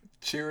ate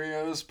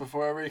Cheerios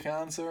before every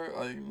concert?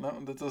 Like, no,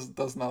 that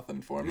does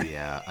nothing for me.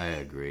 Yeah, I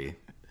agree.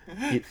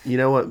 You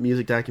know what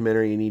music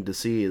documentary you need to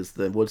see is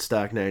the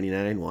Woodstock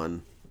 99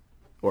 one.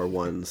 Or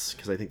ones,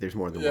 because I think there's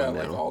more than one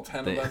now. Yeah, like all 10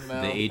 of them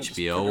now. The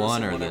HBO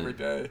one or every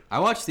day. I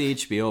watched the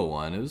HBO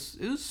one. It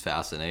was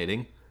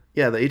fascinating.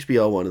 Yeah, the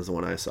HBO one is the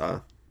one I saw.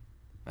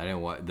 I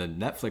didn't watch the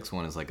Netflix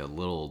one. Is like a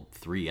little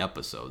 3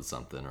 episodes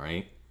something,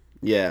 right?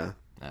 Yeah.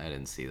 I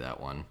didn't see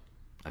that one.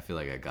 I feel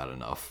like I got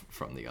enough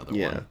from the other one.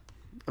 Yeah,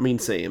 I mean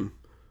same.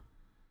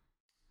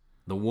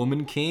 The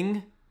Woman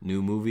King,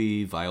 new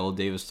movie, Viola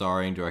Davis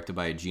starring, directed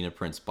by Gina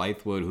Prince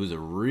Bythewood, who's a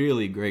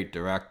really great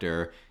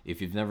director.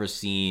 If you've never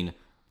seen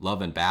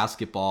Love and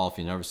Basketball, if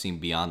you've never seen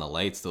Beyond the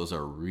Lights, those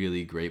are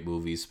really great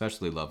movies,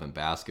 especially Love and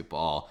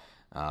Basketball.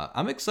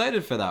 I'm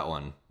excited for that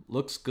one.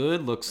 Looks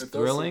good, looks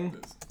thrilling.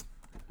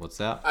 What's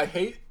that? I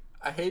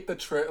hate the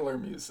trailer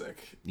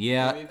music.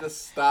 Yeah. I need to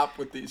stop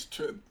with these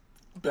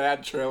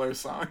bad trailer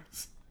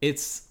songs.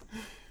 It's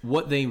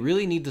what they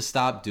really need to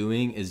stop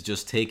doing is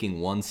just taking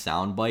one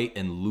soundbite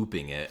and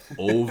looping it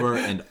over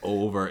and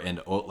over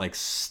and like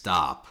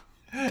stop.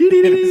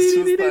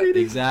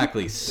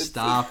 Exactly,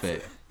 stop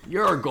it.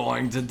 You're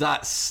going to die.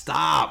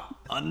 Stop.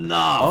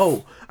 Enough.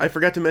 Oh, I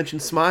forgot to mention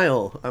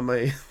Smile on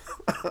my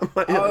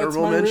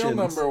honorable mentions. Real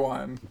number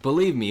one.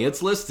 Believe me,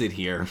 it's listed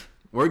here.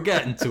 We're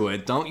getting to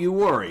it. Don't you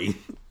worry.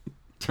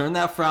 Turn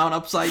that frown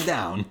upside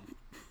down.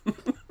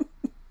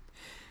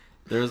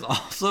 There's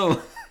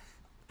also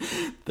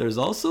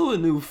a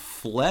new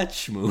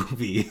Fletch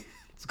movie.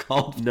 It's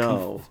called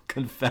No.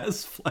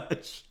 Confess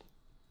Fletch.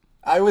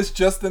 I was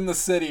just in the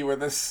city where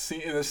this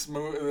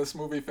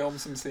movie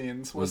filmed some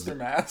scenes. Worcester,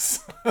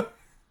 Mass.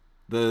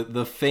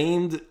 The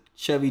famed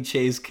Chevy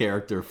Chase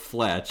character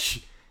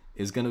Fletch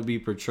is going to be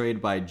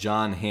portrayed by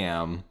John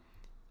Hamm.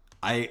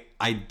 I'm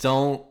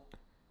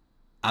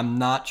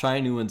not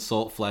trying to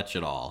insult Fletch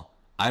at all.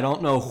 I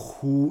don't know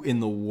who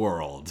in the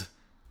world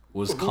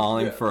was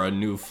calling for a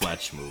new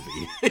Fletch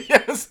movie.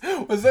 Yes.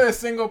 Was there a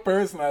single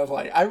person I was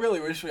like, I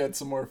really wish we had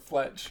some more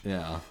Fletch?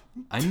 Yeah.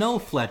 I know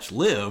Fletch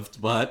lived,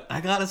 but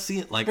I gotta see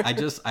it. Like, I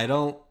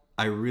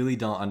really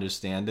don't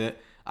understand it.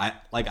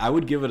 I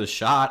would give it a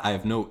shot. I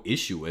have no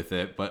issue with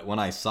it, but when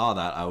I saw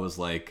that, I was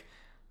like,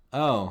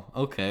 oh,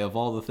 okay, of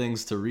all the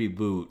things to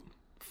reboot,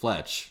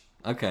 Fletch.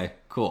 Okay,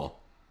 cool.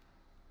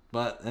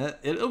 But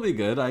it'll be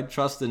good. I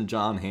trust in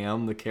John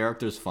Hamm. The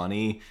character's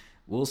funny.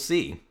 We'll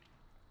see.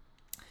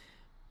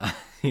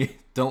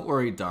 Don't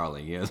worry,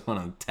 darling. You guys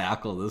want to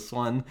tackle this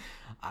one?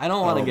 I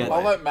don't want to get.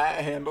 I'll let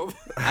Matt handle it.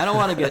 I don't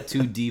want to get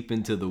too deep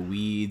into the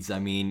weeds. I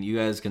mean, you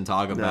guys can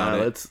talk about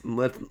it.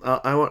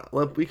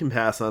 We can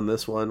pass on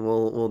this one.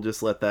 We'll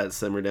just let that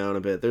simmer down a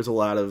bit. There's a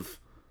lot of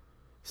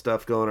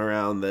stuff going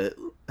around that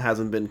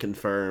hasn't been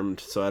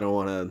confirmed, so I don't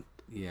want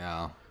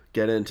to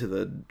get into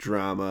the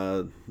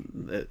drama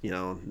that,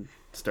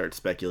 start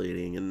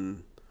speculating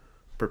and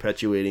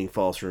perpetuating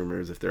false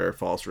rumors if there are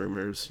false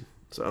rumers.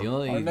 So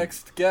our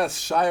next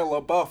guest,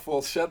 Shia LaBeouf,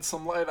 will shed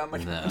some light on the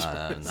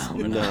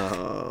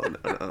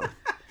No.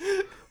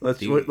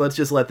 Let's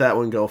just let that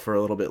one go for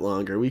a little bit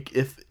longer. By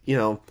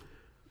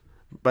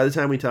the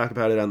time we talk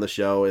about it on the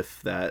show,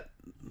 if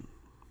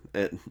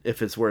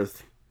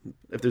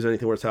there's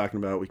anything worth talking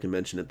about, we can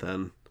mention it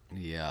then.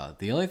 Yeah,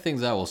 the only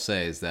things I will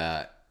say is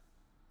that,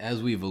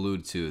 as we've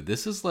alluded to,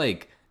 this is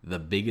like the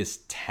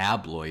biggest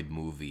tabloid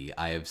movie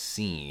I have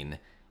seen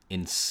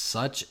in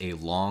such a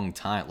long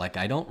time. Like,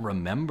 I don't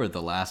remember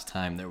the last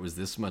time there was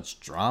this much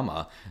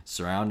drama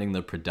surrounding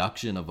the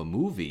production of a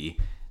movie.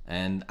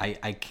 And I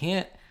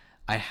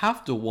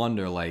have to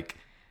wonder, like,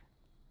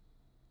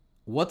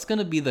 what's going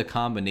to be the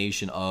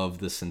combination of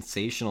the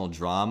sensational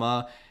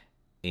drama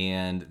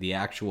and the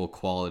actual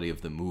quality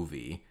of the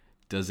movie?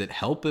 Does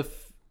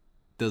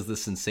the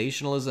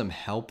sensationalism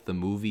help the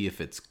movie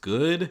if it's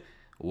good?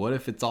 What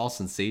if it's all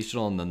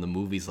sensational and then the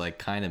movie's like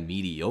kind of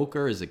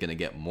mediocre? Is it going to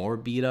get more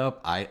beat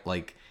up?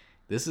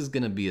 This is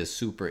going to be a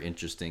super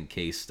interesting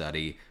case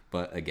study,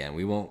 but again,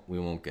 we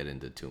won't get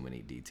into too many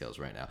details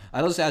right now.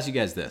 I'll just ask you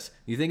guys this.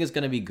 You think it's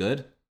going to be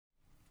good?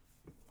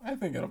 I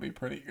think it'll be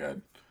pretty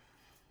good.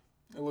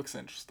 It looks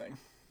interesting.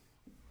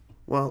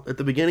 Well, at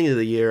the beginning of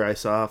the year, I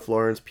saw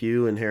Florence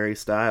Pugh and Harry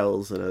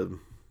Styles in a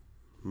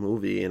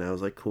movie, and I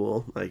was like,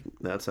 cool, like,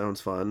 that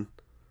sounds fun,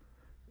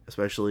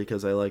 especially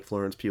because I like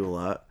Florence Pugh a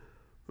lot.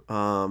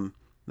 Then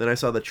I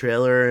saw the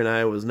trailer, and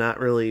I was not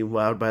really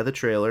wowed by the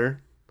trailer.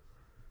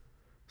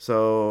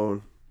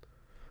 So,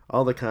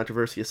 all the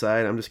controversy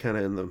aside, I'm just kind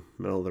of in the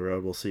middle of the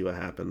road. We'll see what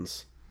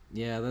happens.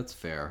 Yeah, that's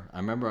fair. I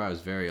remember I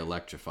was very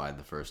electrified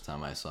the first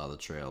time I saw the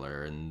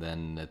trailer, and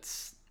then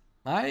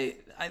I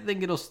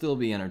think it'll still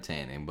be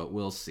entertaining, but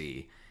we'll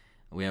see.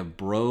 We have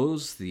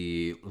Bros.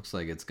 Looks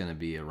like it's going to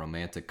be a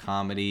romantic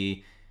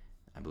comedy.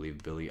 I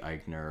believe Billy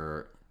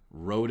Eichner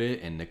wrote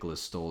it, and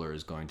Nicholas Stoller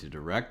is going to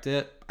direct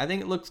it. I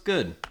think it looks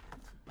good.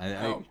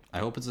 I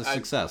hope it's a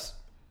success.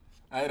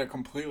 I had a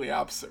completely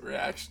opposite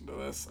reaction to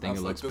this. Think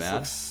it looks bad? This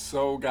looks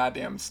so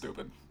goddamn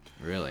stupid.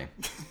 Really?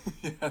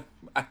 Yeah,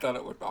 I thought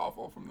it looked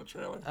awful from the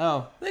trailer.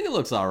 Oh, I think it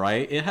looks all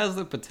right. It has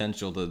the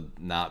potential to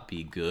not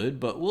be good,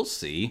 but we'll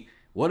see.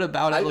 What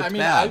about it looks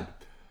bad?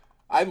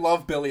 I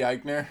love Billy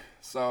Eichner,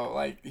 so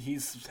like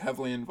he's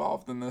heavily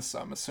involved in this, so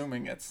I'm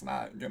assuming it's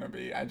not going to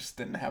be. I just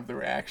didn't have the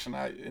reaction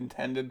I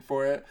intended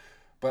for it.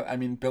 But I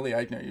mean, Billy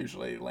Eichner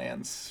usually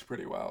lands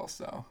pretty well,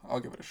 so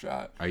I'll give it a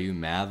shot. Are you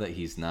mad that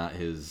he's not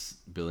his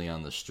Billy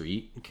on the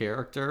Street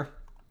character?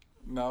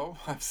 No,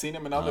 I've seen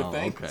him in other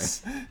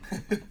things.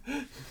 Okay.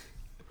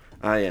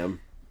 I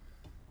am.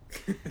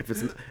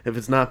 If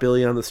it's not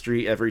Billy on the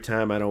Street every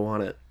time, I don't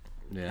want it.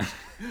 Yeah.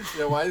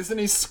 Yeah, why isn't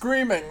he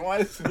screaming? Why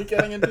isn't he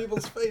getting in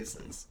people's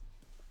faces?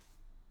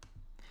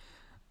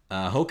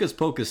 Hocus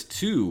Pocus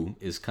 2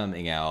 is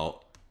coming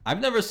out. I've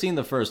never seen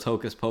the first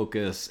Hocus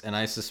Pocus, and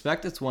I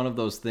suspect it's one of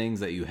those things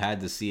that you had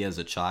to see as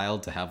a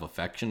child to have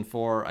affection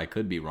for. I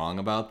could be wrong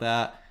about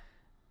that.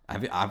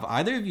 Have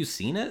either of you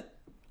seen it?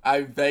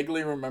 I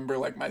vaguely remember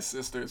like my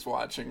sisters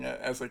watching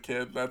it as a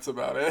kid. That's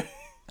about it.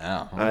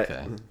 Oh,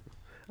 okay.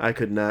 I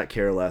could not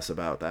care less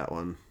about that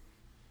one.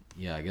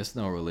 Yeah, I guess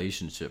no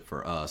relationship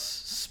for us.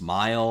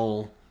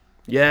 Smile.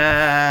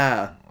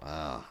 Yeah.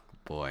 Oh,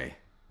 boy.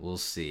 We'll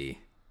see.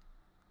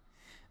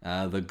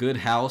 The Good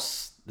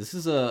House. This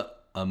is a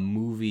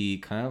movie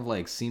kind of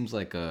like, seems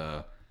like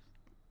a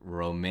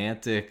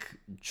romantic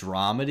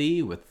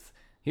dramedy with...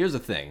 Here's the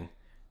thing.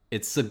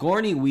 It's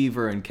Sigourney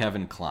Weaver and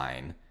Kevin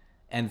Kline.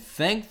 And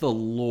thank the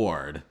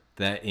Lord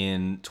that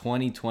in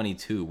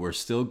 2022 we're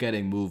still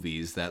getting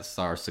movies that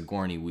star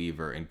Sigourney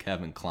Weaver and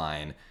Kevin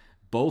Kline,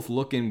 both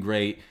looking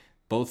great,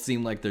 Both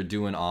seem like they're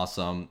doing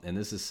awesome, and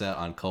this is set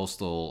on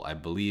coastal, I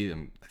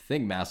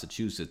think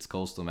Massachusetts,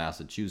 coastal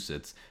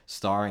Massachusetts,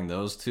 starring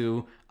those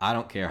two. I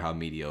don't care how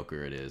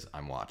mediocre it is,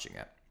 I'm watching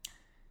it.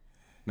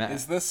 Matt,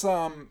 is this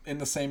in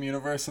the same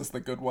universe as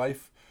The Good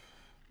Wife?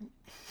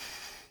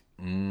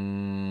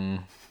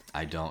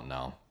 I don't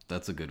know.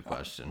 That's a good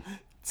question.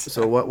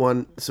 So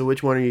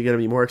which one are you going to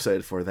be more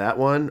excited for? That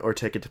one or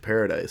Ticket to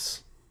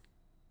Paradise?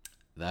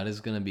 That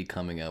is going to be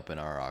coming up in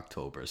our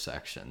October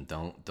section.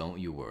 Don't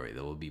you worry.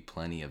 There will be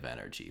plenty of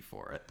energy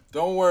for it.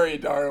 Don't worry,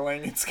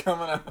 darling. It's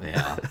coming up.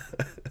 Yeah.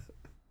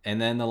 And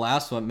then the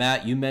last one,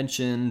 Matt, you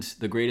mentioned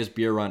the greatest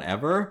beer run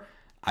ever.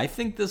 I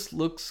think this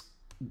looks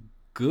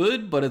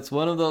good, but it's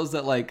one of those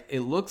that, like, it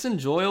looks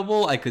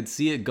enjoyable. I could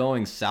see it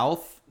going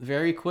south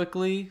very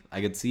quickly. I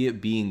could see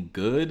it being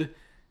good.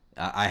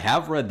 I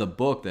have read the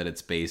book that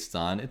it's based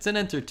on. It's an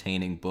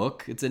entertaining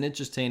book. It's an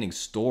entertaining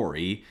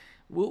story.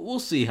 We'll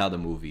see how the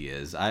movie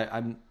is.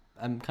 I'm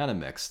kind of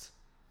mixed.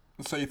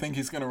 So you think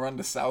he's going to run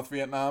to South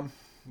Vietnam,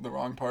 the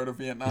wrong part of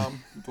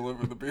Vietnam,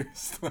 deliver the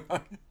beers?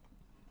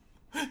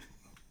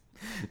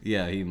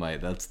 Yeah, he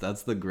might.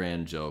 That's the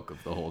grand joke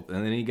of the whole.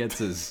 And then he gets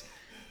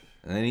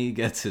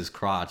his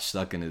crotch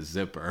stuck in his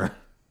zipper.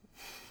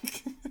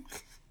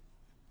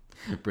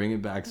 Bringing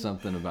back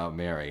something about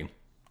Mary.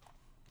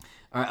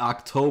 All right,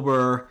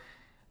 October,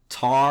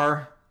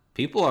 Tar.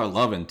 People are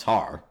loving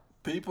Tar.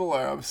 People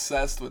are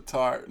obsessed with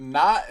Tar.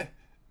 Not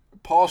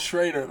Paul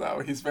Schrader,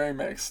 though. He's very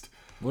mixed.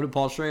 What did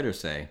Paul Schrader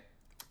say?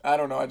 I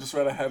don't know. I just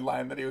read a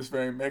headline that he was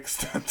very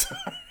mixed on Tar.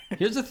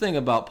 Here's the thing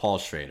about Paul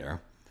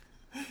Schrader.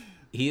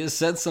 He has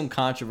said some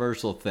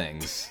controversial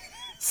things.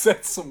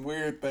 Said some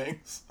weird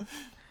things.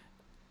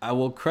 I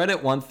will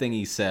credit one thing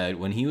he said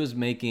when he was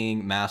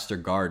making Master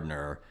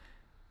Gardener.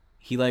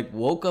 He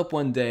woke up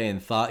one day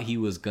and thought he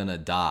was gonna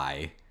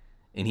die.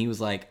 And he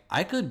was like,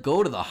 I could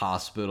go to the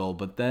hospital,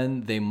 but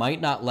then they might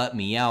not let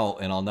me out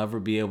and I'll never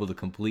be able to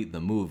complete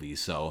the movie.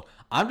 So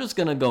I'm just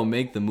going to go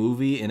make the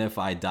movie. And if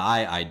I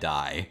die, I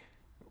die.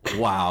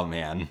 Wow,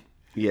 man.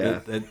 Yeah.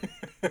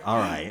 All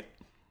right.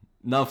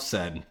 Enough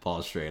said,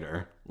 Paul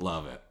Schrader.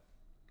 Love it.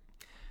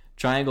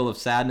 Triangle of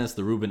Sadness,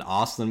 the Ruben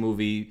Östlund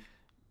movie.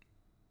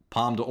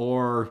 Palme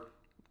d'Or.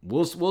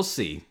 We'll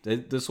see.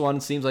 This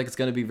one seems like it's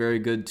going to be very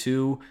good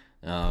too.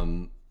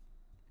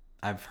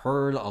 I've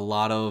heard a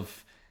lot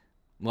of...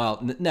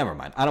 Well, never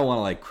mind. I don't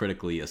want to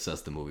critically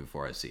assess the movie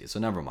before I see it, so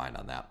never mind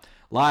on that.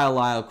 Lyle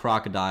Lyle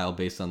Crocodile,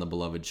 based on the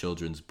beloved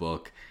children's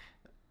book.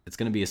 It's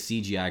going to be a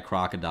CGI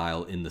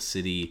crocodile in the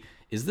city.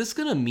 Is this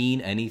going to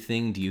mean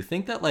anything? Do you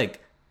think that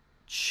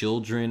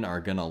children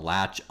are going to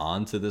latch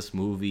onto this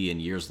movie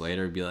and years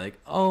later be like,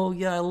 oh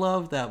yeah, I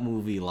love that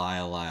movie,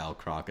 Lyle Lyle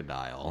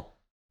Crocodile?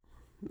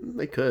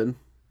 They could.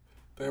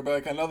 They're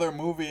like another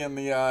movie in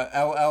the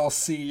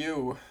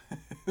LLCU.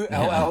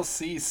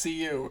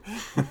 LLCCU.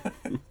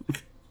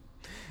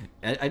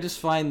 I just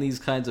find these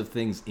kinds of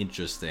things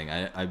interesting.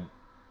 I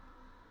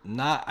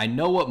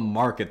know what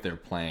market they're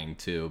playing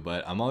to,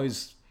 but I'm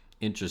always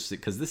interested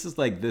because this is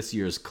this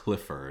year's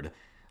Clifford.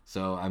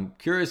 So I'm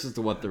curious as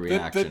to what the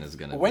reaction is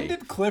going to be. When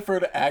did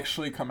Clifford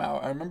actually come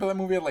out? I remember that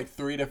movie had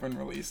 3 different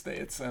release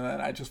dates, and then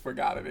I just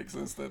forgot it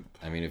existed.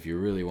 I mean, if you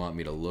really want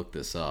me to look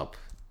this up,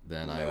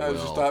 then I will. I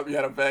just thought you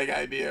had a vague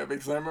idea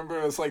because I remember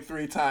it was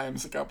 3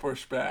 times it got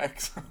pushed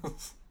back.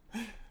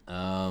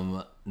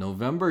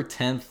 November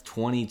 10th,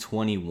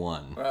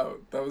 2021. Wow,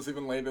 that was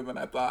even later than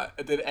I thought.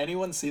 Did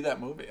anyone see that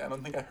movie? I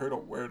don't think I heard a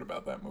word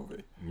about that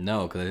movie.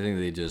 No, because I think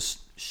they just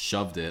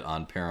shoved it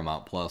on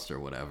Paramount Plus or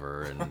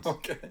whatever, and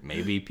okay.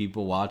 Maybe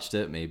people watched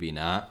it, maybe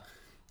not.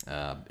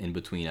 In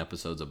between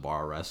episodes of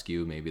Bar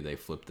Rescue, maybe they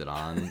flipped it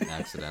on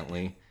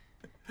accidentally.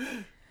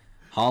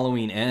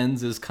 Halloween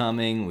Ends is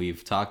coming.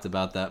 We've talked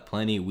about that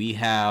plenty. We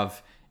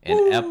have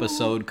an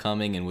episode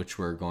coming in which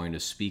we're going to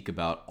speak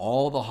about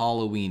all the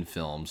Halloween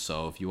films.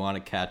 So if you want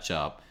to catch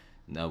up,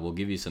 we'll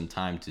give you some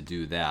time to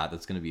do that.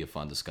 That's going to be a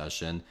fun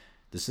discussion.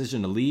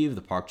 Decision to Leave,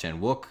 the Park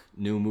Chan-wook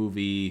new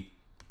movie.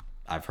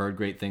 I've heard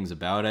great things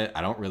about it.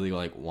 I don't really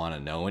want to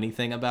know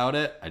anything about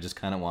it. I just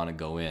kind of want to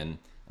go in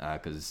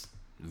because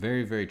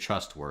very, very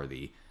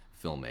trustworthy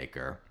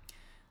filmmaker.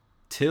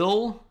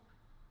 Till,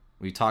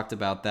 we talked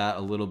about that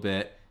a little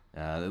bit.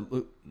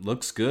 It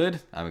looks good.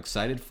 I'm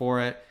excited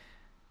for it.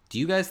 Do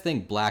you guys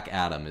think Black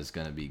Adam is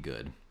going to be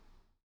good?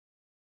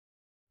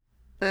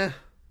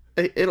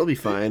 It'll be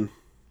fine.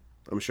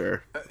 I'm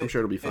sure.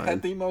 It'll be fine. It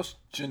had the most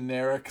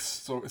generic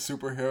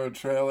superhero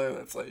trailer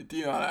that's do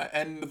you want to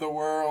end the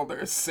world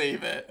or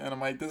save it? And I'm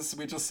like,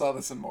 we just saw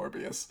this in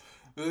Morbius.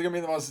 This is going to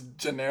be the most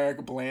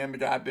generic, bland,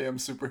 goddamn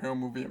superhero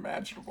movie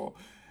imaginable.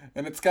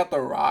 And it's got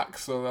The Rock,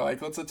 so they're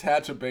like, let's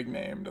attach a big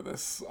name to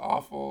this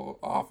awful,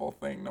 awful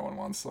thing no one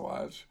wants to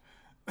watch.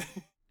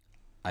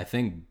 I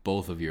think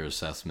both of your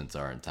assessments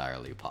are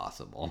entirely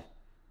possible.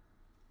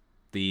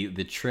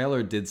 The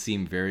trailer did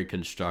seem very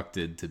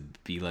constructed to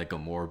be a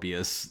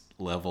Morbius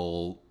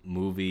level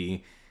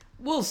movie.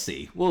 We'll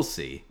see.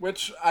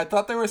 Which I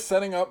thought they were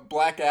setting up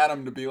Black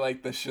Adam to be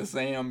the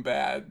Shazam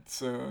bad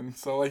soon.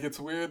 So it's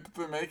weird that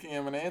they're making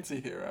him an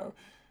anti-hero.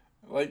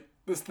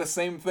 this the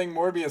same thing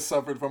Morbius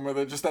suffered from, where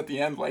they're just at the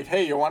end like,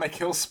 hey, you want to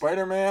kill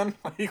Spider-Man?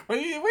 Like, where'd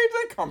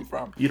that come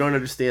from? You don't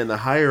understand. The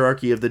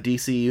hierarchy of the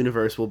DC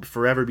universe will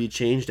forever be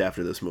changed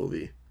after this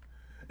movie.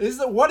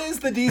 What is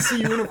the DC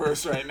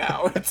universe right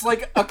now? It's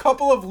like a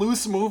couple of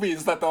loose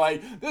movies that they're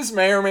like, this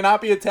may or may not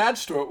be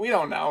attached to it. We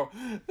don't know.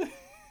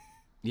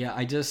 Yeah,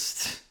 I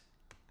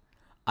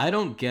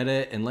don't get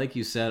it. And like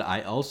you said,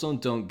 I also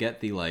don't get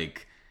the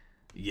like,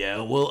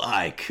 yeah, well,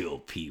 I kill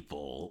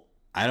people.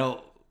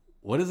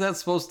 What is that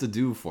supposed to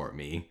do for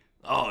me?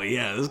 Oh,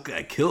 yeah, this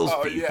guy kills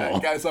people. Yeah, the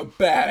guy's a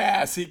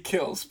badass. He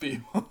kills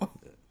people.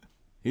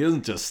 He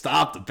doesn't just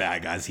stop the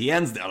bad guys. He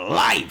ends their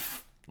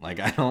life. Like,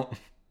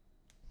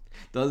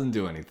 doesn't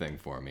do anything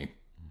for me.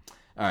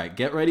 All right,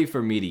 get ready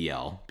for me to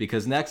yell,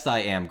 because next I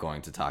am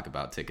going to talk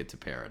about Ticket to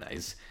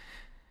Paradise.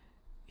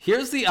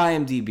 Here's the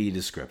IMDb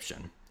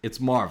description. It's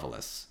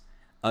marvelous.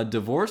 A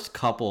divorced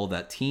couple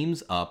that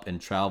teams up and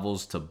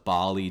travels to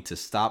Bali to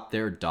stop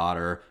their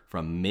daughter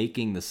from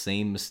making the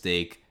same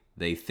mistake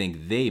they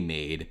think they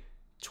made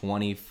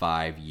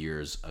 25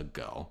 years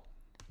ago.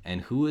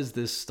 And who is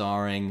this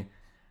starring?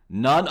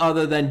 None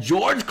other than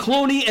George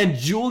Clooney and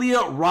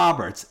Julia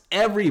Roberts.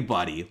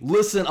 Everybody,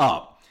 listen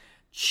up.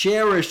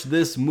 Cherish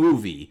this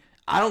movie.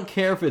 I don't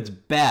care if it's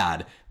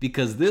bad,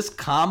 because this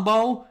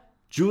combo,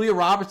 Julia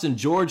Roberts and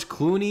George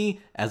Clooney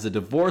as a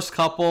divorced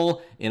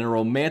couple in a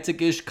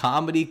romantic-ish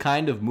comedy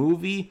kind of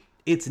movie,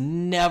 it's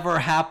never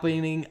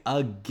happening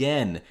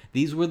again.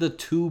 These were the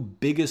two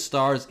biggest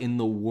stars in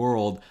the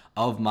world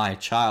of my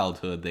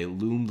childhood. They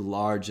loomed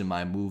large in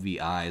my movie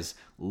eyes.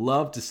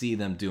 Love to see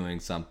them doing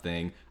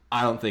something.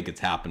 I don't think it's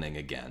happening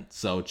again.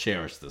 So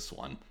cherish this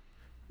one.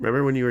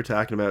 Remember when you were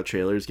talking about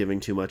trailers giving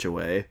too much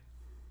away?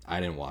 I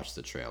didn't watch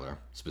the trailer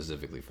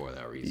specifically for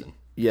that reason.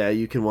 Yeah,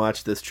 you can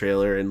watch this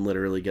trailer and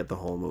literally get the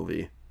whole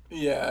movie.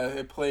 Yeah,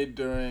 it played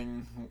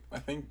during, I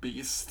think,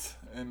 Beast.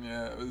 And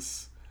yeah, it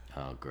was...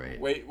 Oh, great.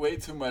 Way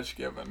too much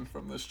given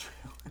from this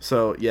trailer.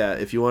 So, yeah,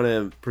 if you want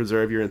to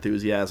preserve your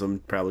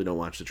enthusiasm, probably don't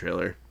watch the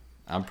trailer.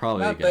 I'm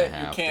probably going to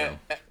have to.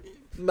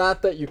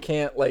 Not that you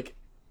can't, like,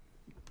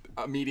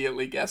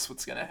 immediately guess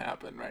what's going to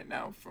happen right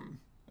now from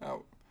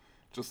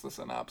just the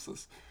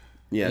synopsis.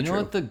 Yeah, you know true.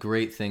 what the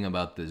great thing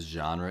about this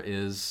genre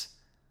is?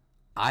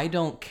 I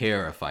don't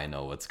care if I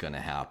know what's going to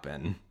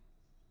happen.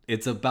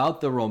 It's about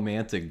the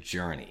romantic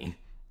journey,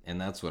 and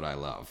that's what I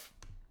love.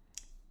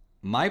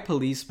 My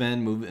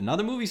Policeman movie,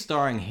 another movie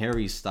starring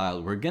Harry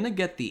Styles. We're going to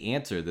get the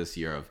answer this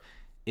year of,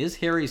 is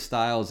Harry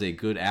Styles a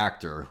good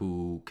actor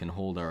who can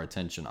hold our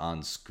attention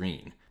on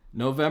screen?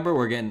 November,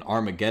 we're getting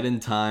Armageddon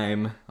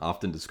Time,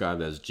 often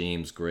described as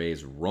James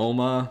Gray's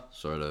Roma,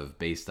 sort of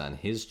based on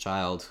his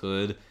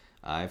childhood.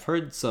 I've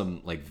heard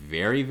some like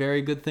very,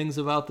 very good things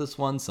about this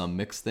one, some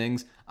mixed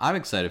things. I'm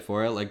excited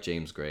for it. I like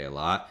James Gray a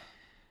lot.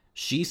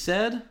 She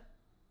Said,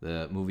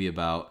 the movie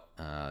about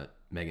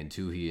Megan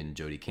Twohey and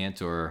Jodie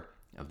Cantor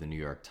of the New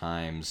York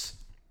Times,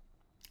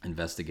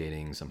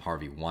 investigating some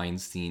Harvey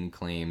Weinstein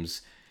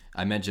claims.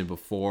 I mentioned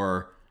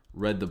before,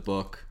 read the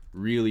book,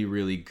 really,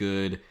 really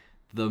good.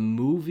 The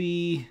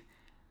movie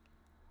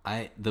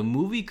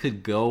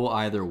could go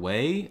either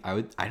way.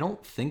 I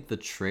don't think the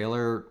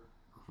trailer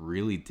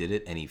really did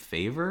it any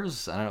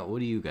favors. I don't know. What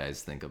do you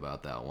guys think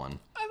about that one?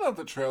 I thought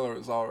the trailer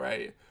was all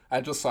right. I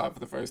just saw it for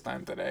the first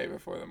time today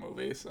before the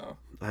movie, so.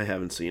 I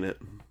haven't seen it.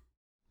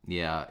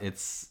 Yeah,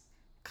 it's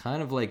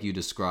kind of like you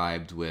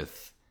described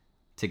with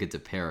Ticket to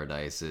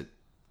Paradise.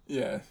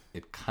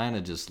 It kind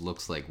of just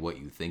looks like what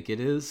you think it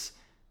is.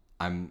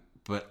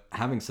 But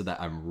having said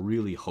that, I'm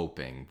really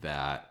hoping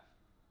that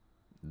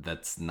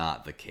that's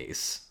not the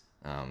case.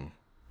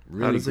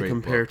 Really, how does it great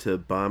compare book. to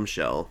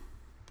Bombshell?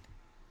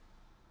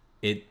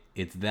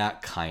 It's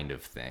that kind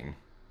of thing,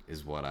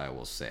 is what I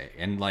will say.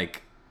 And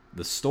like,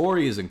 the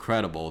story is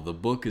incredible. The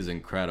book is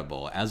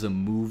incredible. As a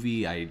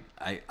movie, I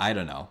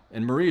don't know.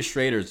 And Maria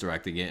Schrader's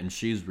directing it, and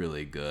she's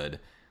really good.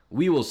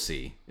 We will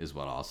see, is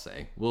what I'll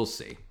say. We'll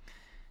see.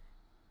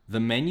 The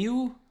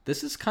Menu,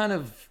 this is kind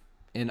of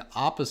an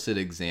opposite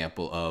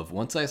example of,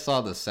 once I saw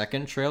the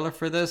second trailer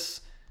for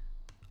this,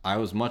 I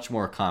was much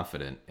more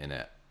confident in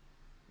it.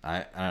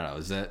 I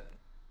don't know.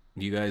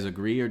 Do you guys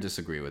agree or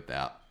disagree with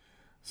that?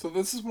 So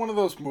this is one of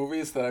those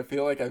movies that I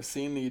feel like I've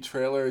seen the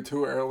trailer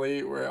too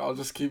early, where I'll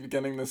just keep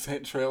getting this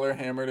trailer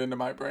hammered into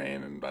my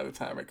brain, and by the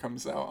time it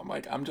comes out, I'm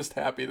like, I'm just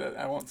happy that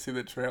I won't see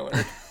the trailer.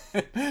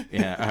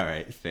 Yeah, all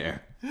right,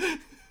 fair.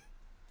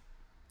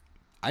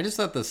 I just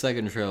thought the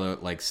second trailer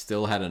like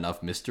still had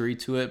enough mystery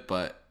to it,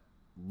 but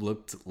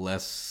looked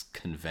less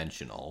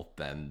conventional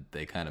than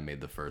they kind of made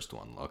the first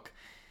one look.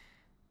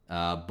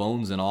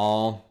 Bones and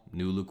All,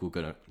 new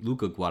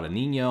Luca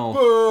Guadagnino.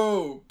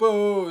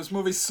 Boo! This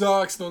movie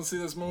sucks. Don't see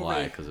this movie.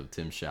 Why? Because of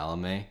Tim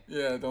Chalamet?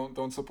 Yeah,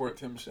 don't support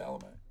Tim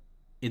Chalamet.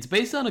 It's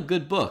based on a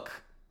good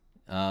book.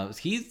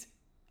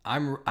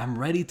 I'm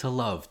ready to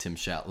love Tim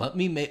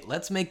Chalamet.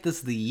 Let's make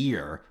this the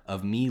year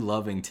of me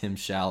loving Tim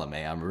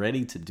Chalamet. I'm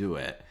ready to do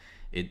it.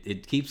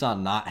 It keeps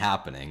on not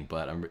happening,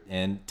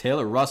 and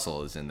Taylor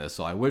Russell is in this,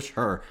 so I wish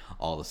her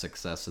all the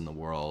success in the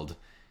world.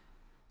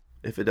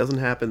 If it doesn't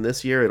happen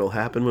this year, it'll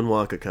happen when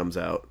Wonka comes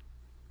out.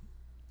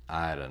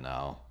 I don't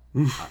know.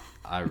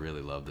 I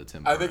really love the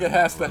Tim I Burton. think it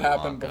has to Willy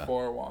happen Wonka.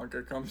 before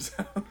Wonka comes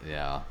out.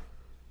 Yeah.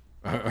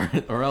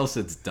 Or else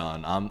it's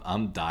done.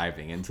 I'm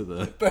diving into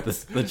the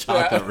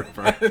chocolate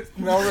river.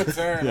 No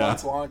return Yeah.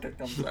 once Wonka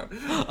comes out.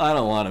 I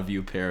don't want to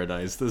view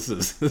paradise.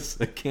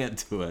 This I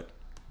can't do it.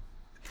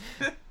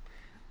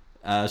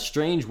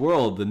 Strange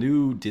World, the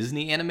new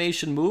Disney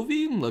animation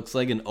movie, looks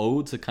like an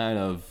ode to kind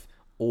of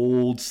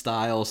old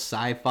style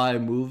sci-fi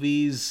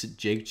movies.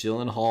 Jake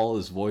Gyllenhaal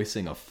is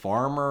voicing a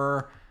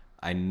farmer.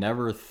 I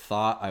never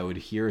thought I would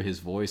hear his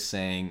voice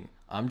saying,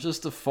 "I'm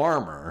just a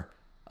farmer."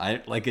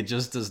 It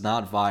just does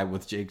not vibe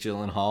with Jake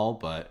Gyllenhaal,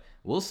 but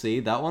we'll see.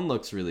 That one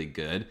looks really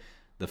good.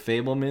 The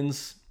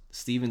Fablemans,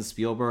 Steven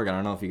Spielberg. I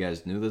don't know if you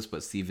guys knew this,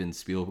 but Steven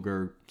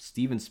Spielberg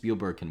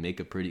can make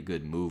a pretty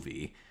good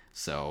movie.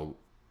 So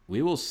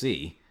we will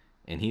see.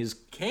 And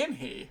Can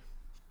he?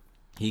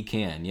 he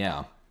can,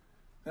 yeah.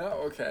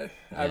 Oh, okay.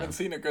 I haven't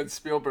seen a good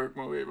Spielberg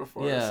movie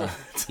before. Yeah,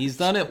 So. he's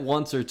done it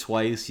once or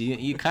twice.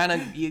 You Couple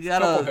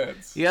gotta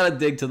hits.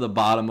 dig to the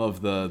bottom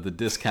of the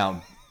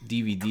discount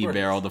DVD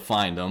barrel to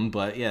find him.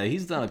 But yeah,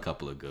 he's done a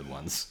couple of good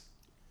ones.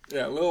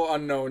 Yeah, a little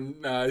unknown.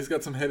 He's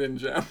got some hidden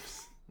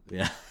gems.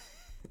 Yeah.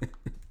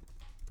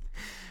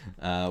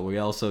 We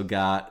also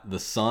got The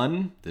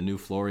Son, the new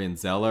Florian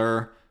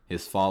Zeller,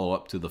 his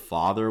follow-up to The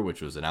Father,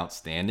 which was an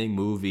outstanding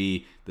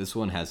movie. This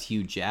one has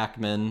Hugh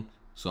Jackman,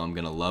 so I'm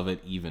going to love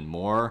it even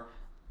more.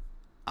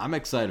 I'm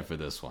excited for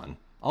this one.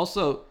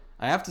 Also,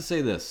 I have to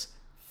say this.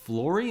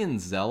 Florian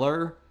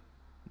Zeller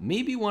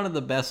may be one of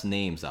the best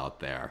names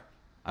out there.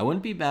 I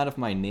wouldn't be mad if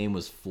my name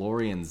was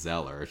Florian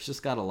Zeller. It's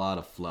just got a lot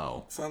of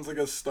flow. Sounds like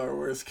a Star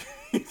Wars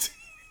character.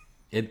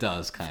 It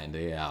does, kind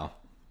of, yeah.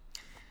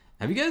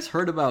 Have you guys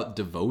heard about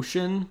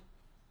Devotion,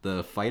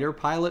 the fighter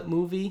pilot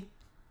movie?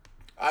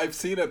 I've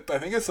seen it. I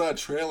think I saw a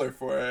trailer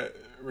for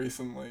it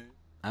recently.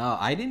 Oh,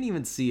 I didn't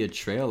even see a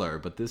trailer,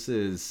 but this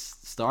is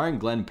starring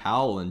Glenn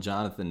Powell and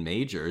Jonathan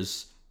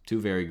Majors, two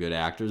very good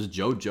actors.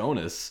 Joe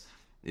Jonas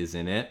is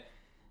in it.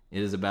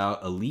 It is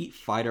about elite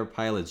fighter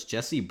pilots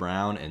Jesse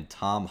Brown and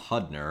Tom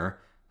Hudner,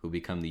 who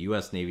become the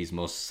U.S. Navy's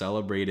most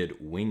celebrated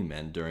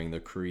wingmen during the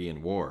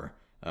Korean War.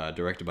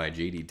 Directed by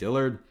J.D.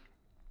 Dillard.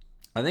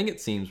 I think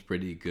it seems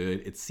pretty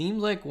good. It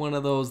seems like one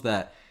of those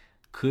that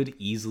could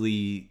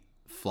easily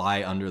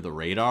fly under the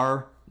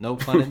radar. No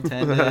pun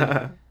intended.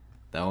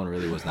 That one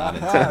really was not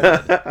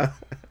intended.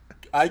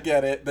 I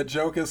get it. The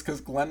joke is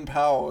because Glenn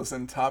Powell was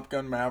in Top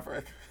Gun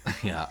Maverick.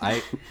 Yeah,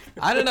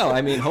 I don't know.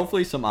 I mean,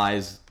 hopefully some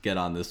eyes get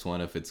on this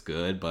one if it's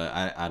good, but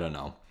I don't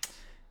know.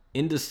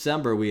 In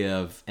December, we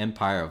have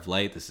Empire of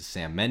Light. This is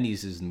Sam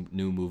Mendes'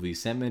 new movie.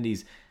 Sam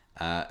Mendes,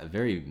 a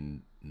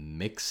very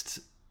mixed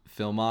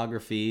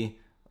filmography,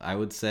 I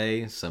would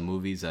say. Some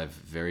movies I've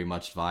very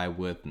much vibe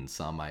with, and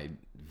some I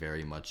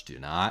very much do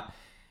not.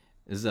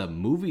 This is a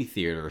movie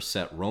theater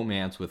set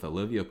romance with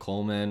Olivia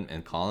Colman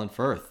and Colin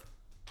Firth.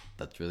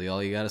 That's really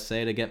all you got to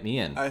say to get me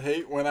in. I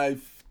hate when I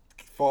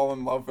fall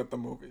in love with the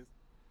movies.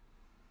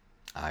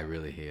 I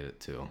really hate it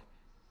too.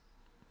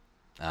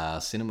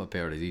 Cinema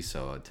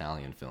Paradiso,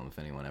 Italian film, if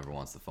anyone ever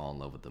wants to fall in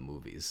love with the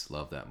movies.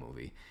 Love that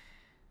movie.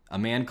 A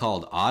Man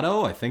Called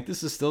Otto, I think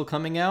this is still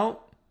coming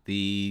out.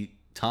 The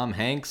Tom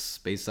Hanks,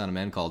 based on A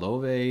Man Called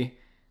Ove.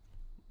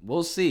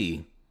 We'll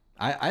see.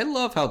 I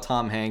love how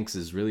Tom Hanks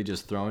is really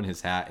just throwing his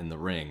hat in the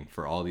ring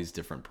for all these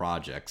different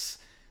projects.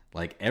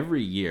 Like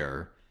every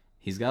year,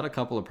 he's got a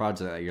couple of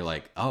projects that you're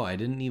like, oh, I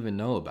didn't even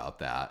know about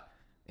that.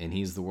 And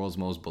he's the world's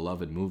most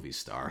beloved movie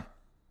star.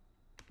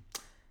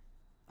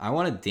 I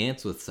Want to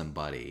Dance with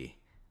Somebody.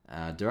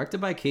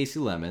 Directed by Casey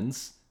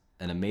Lemons,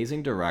 an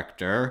amazing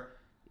director.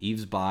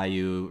 Yves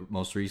Bayou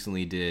most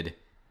recently did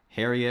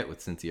Harriet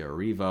with Cynthia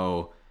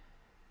Erivo.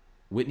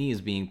 Whitney is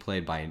being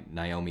played by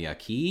Naomi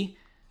Aki.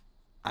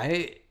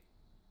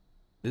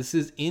 This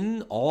is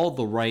in all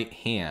the right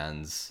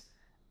hands.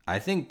 I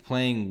think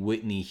playing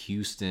Whitney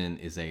Houston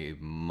is a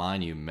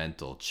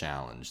monumental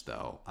challenge,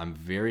 though. I'm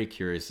very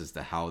curious as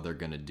to how they're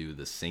going to do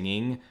the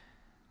singing.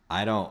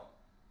 I don't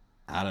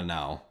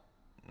know.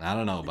 I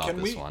don't know about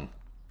this one.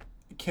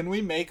 Can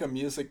we make a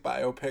music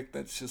biopic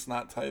that's just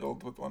not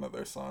titled with one of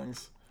their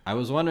songs? I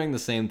was wondering the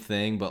same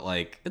thing, but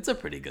it's a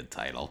pretty good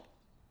title.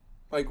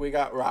 Like, we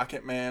got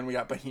Rocket Man, we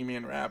got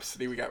Bohemian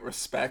Rhapsody, we got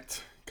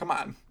Respect. Come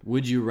on.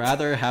 Would you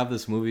rather have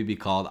this movie be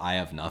called I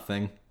Have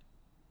Nothing?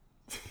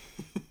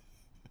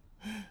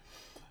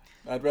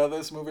 I'd rather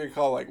this movie be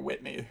called,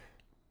 Whitney.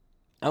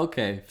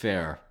 Okay,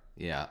 fair.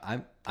 Yeah,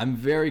 I'm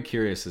very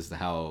curious as to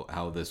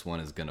how this one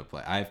is going to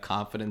play. I have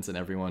confidence in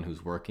everyone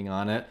who's working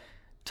on it.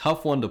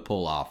 Tough one to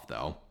pull off,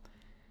 though.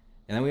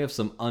 And then we have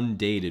some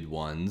undated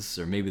ones,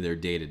 or maybe they're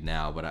dated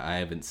now, but I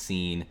haven't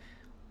seen.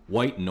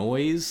 White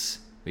Noise.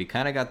 We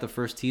kind of got the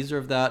first teaser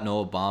of that.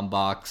 Noah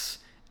Baumbach's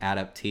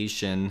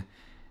adaptation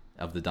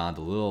of the Don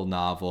DeLillo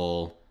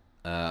novel.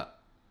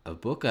 A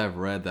book I've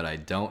read that I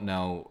don't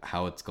know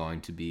how it's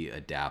going to be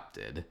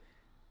adapted.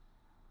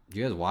 Did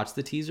you guys watch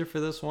the teaser for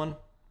this one?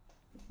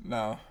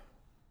 No.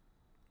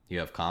 You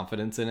have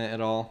confidence in it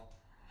at all?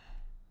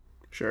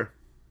 Sure.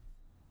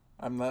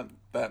 I'm not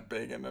that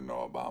big into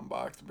Noah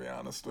Baumbach, to be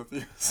honest with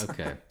you. So.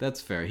 Okay,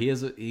 that's fair.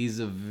 He's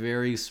a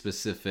very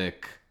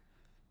specific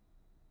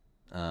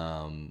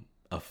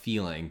a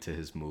feeling to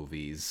his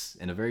movies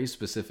in a very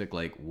specific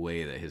like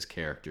way that his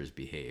characters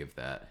behave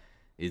that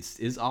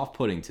is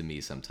off-putting to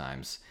me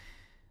sometimes.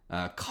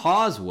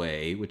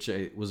 Causeway, which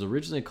was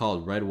originally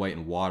called Red, White,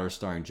 and Water,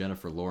 starring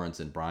Jennifer Lawrence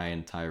and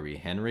Brian Tyree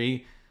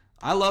Henry.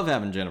 I love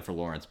having Jennifer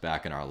Lawrence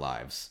back in our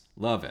lives.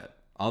 Love it.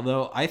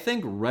 Although I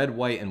think Red,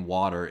 White, and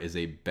Water is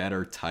a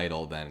better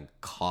title than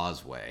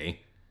Causeway.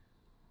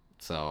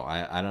 So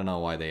I don't know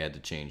why they had to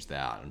change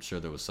that. I'm sure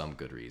there was some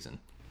good reason.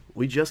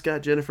 We just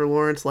got Jennifer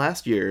Lawrence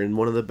last year in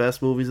one of the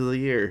best movies of the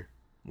year.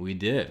 We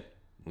did.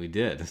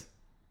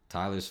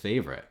 Tyler's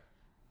favorite.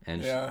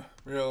 And yeah,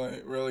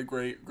 really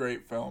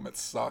great film. It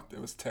sucked.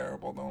 It was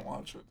terrible. Don't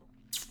watch it.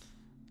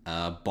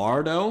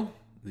 Bardo,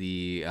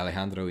 the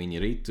Alejandro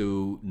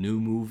Iñárritu new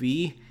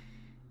movie.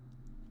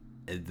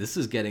 This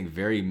is getting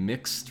very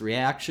mixed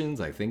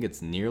reactions. I think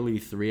it's nearly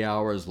 3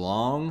 hours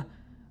long.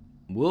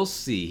 We'll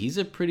see. He's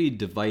a pretty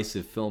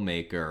divisive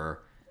filmmaker.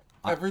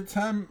 Every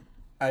time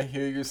I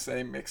hear you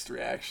say mixed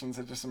reactions,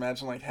 I just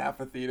imagine like half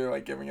a theater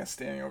like giving a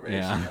standing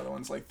ovation, the other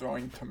one's like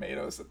throwing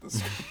tomatoes at the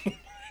screen.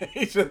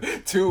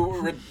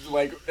 Two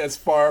like as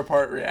far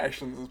apart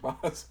reactions as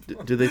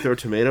possible. Do they throw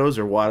tomatoes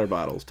or water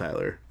bottles,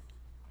 Tyler?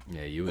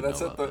 Yeah, you would know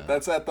about that.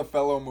 That's at the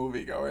fellow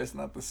moviegoers,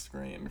 not the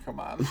screen. Come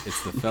on.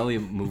 It's the fellow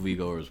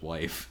moviegoer's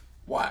wife.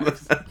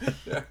 Wife.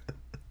 Yeah.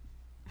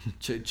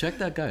 Check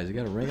that guy. Has he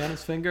got a ring on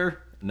his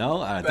finger? No?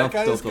 That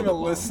guy is going to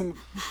listen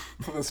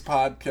to this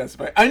podcast.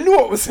 But I knew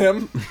it was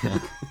him.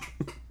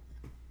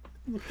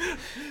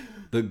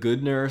 The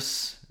Good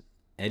Nurse,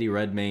 Eddie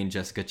Redmayne,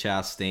 Jessica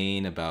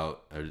Chastain,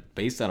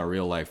 based on a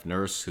real-life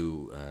nurse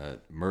who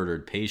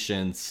murdered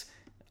patients.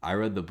 I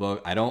read the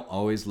book. I don't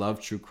always love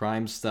true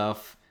crime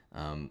stuff.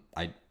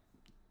 I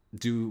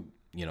do,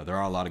 there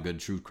are a lot of good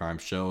true crime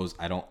shows.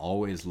 I don't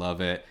always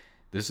love it.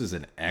 This is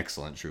an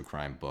excellent true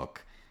crime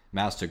book.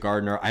 Master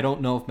Gardener. I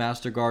don't know if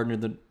Master Gardener,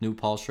 the new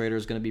Paul Schrader,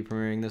 is going to be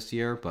premiering this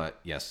year, but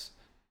yes.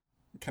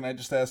 Can I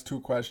just ask 2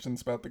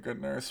 questions about The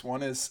Good Nurse?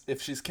 One is,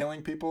 if she's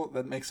killing people,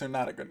 that makes her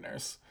not a good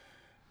nurse.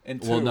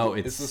 And 2, well, no,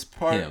 it's is this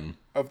part him.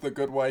 Of the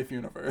Good Wife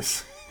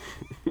universe?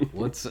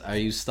 Are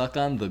you stuck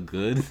on The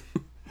Good?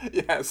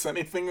 Yes,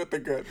 anything with the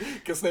good.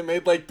 Because they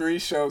made like 3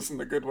 shows in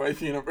the Good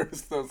Wife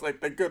universe. So it's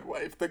like The Good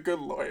Wife, The Good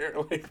Lawyer,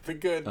 like The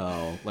Good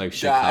like guy.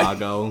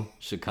 Chicago,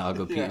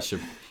 Yeah.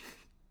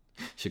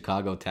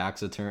 Chicago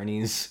tax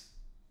attorneys.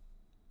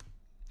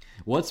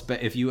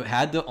 If you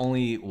had to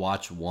only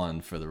watch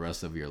one for the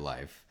rest of your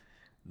life,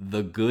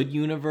 the Good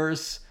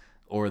Universe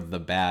or the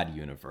Bad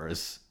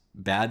Universe?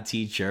 Bad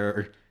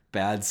Teacher,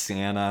 Bad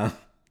Santa.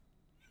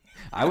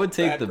 I would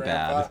take the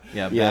Grandpa. bad.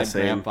 Yeah, Yeah, Bad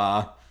same.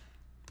 Grandpa.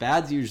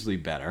 Bad's usually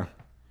better.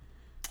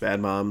 Bad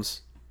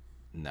Moms.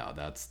 No,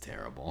 that's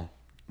terrible.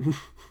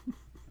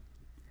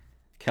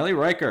 Kelly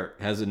Reichardt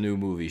has a new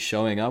movie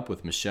showing up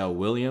with Michelle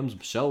Williams.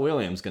 Michelle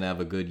Williams going to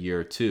have a good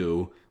year,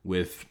 too,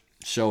 with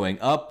showing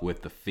up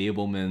with The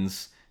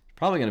Fabelmans.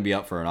 Probably going to be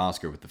up for an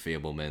Oscar with The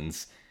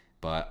Fabelmans.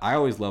 But I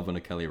always love when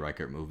a Kelly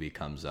Reichardt movie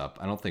comes up.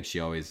 I don't think she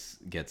always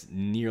gets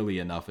nearly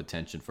enough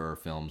attention for her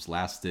films.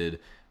 Last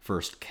did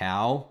First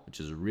Cow, which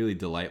is a really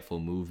delightful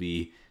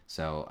movie.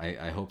 So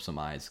I hope some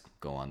eyes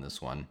go on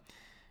this one.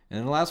 And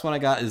then the last one I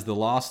got is The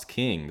Lost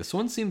King. This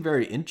one seemed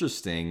very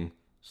interesting,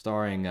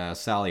 starring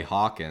Sally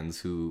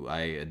Hawkins, who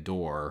I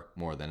adore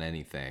more than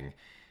anything.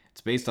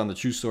 It's based on the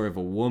true story of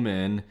a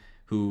woman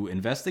who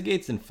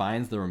investigates and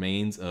finds the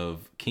remains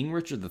of King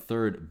Richard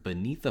III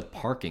beneath a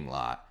parking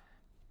lot.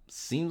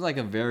 Seems like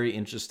a very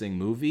interesting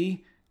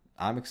movie.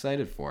 I'm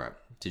excited for it.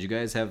 Did you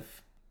guys have...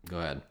 Go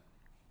ahead.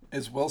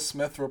 Is Will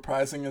Smith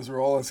reprising his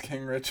role as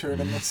King Richard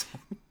in this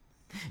one?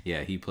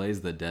 Yeah, he plays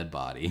the dead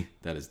body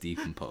that is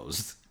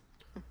decomposed.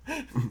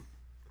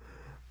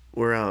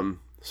 We're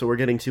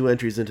getting 2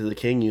 entries into the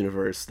King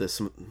universe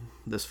this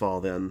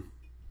fall then.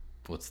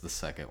 What's the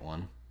second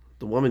one?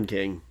 The Woman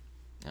King.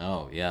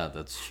 Oh, yeah,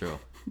 that's true.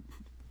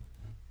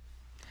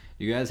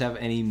 You guys have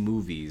any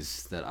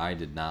movies that I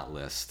did not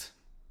list?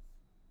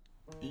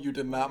 You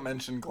did not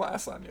mention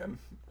Glass Onion.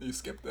 You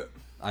skipped it.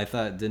 I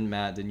thought,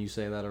 didn't you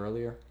say that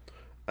earlier?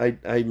 I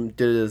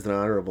did it as an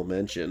honorable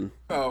mention.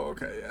 Oh,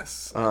 okay,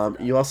 yes.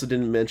 You also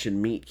didn't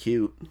mention Meet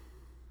Cute.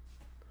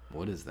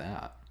 What is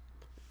that?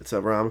 It's a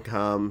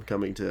rom-com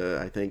coming to,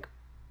 I think,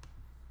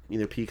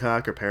 either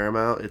Peacock or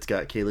Paramount. It's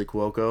got Kaylee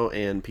Cuoco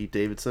and Pete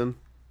Davidson.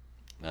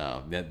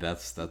 Oh,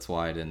 that's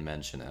why I didn't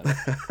mention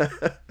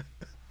it.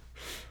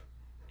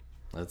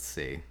 Let's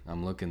see.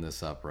 I'm looking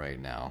this up right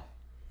now.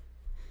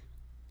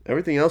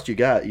 Everything else you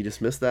got, you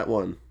just missed that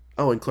one.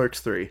 Oh, and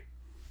Clerks 3.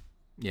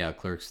 Yeah,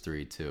 Clerks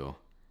 3 too.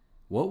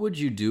 What would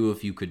you do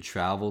if you could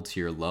travel to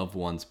your loved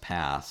one's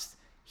past,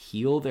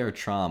 heal their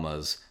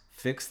traumas,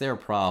 fix their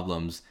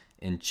problems,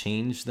 and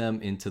change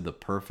them into the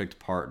perfect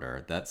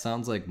partner? That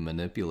sounds like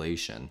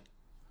manipulation.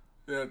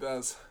 Yeah, it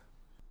does.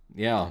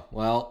 Yeah,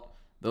 well,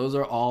 those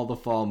are all the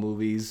fall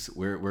movies.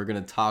 We're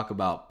going to talk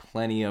about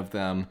plenty of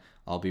them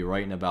I'll be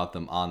writing about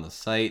them on the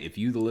site. If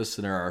you, the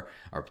listener,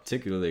 are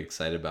particularly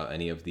excited about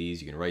any of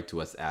these, you can write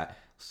to us at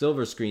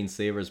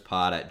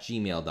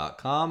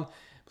silverscreensaverspod@gmail.com.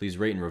 Please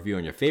rate and review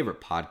on your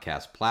favorite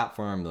podcast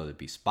platform, whether it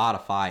be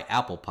Spotify,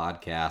 Apple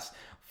Podcasts.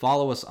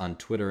 Follow us on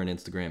Twitter and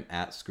Instagram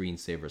at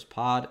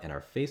ScreenSaversPod, and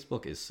our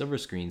Facebook is Silver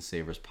Screen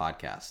Savers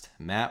Podcast.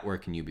 Matt, where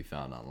can you be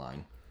found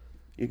online?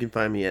 You can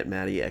find me at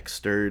Matty X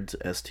Sturds,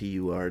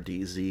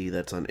 STURDZ.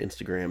 That's on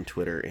Instagram,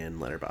 Twitter, and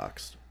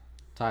Letterboxd.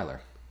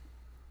 Tyler.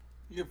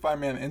 You can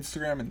find me on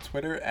Instagram and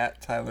Twitter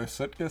at Tyler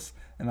Sutkus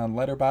and on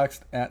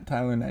Letterboxd at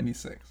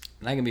Tyler96.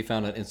 And I can be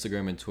found on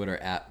Instagram and Twitter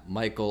at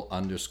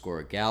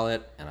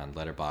Michael_Gallet and on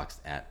Letterboxd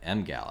at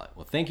mgallet.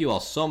 Well, thank you all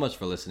so much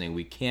for listening.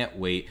 We can't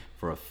wait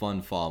for a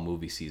fun fall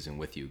movie season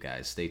with you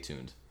guys. Stay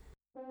tuned.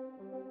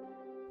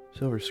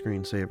 Silver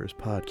Screen Savers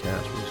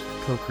Podcast was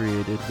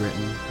co-created,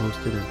 written,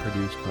 hosted, and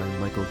produced by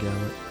Michael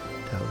Gallet,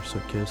 Tyler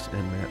Sutkus,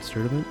 and Matt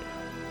Sturdivant,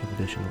 with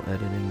additional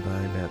editing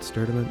by Matt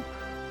Sturdivant.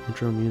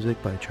 Intro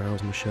music by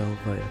Charles Michel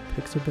via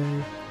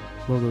Pixabay.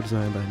 Logo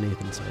design by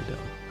Nathan Seidel.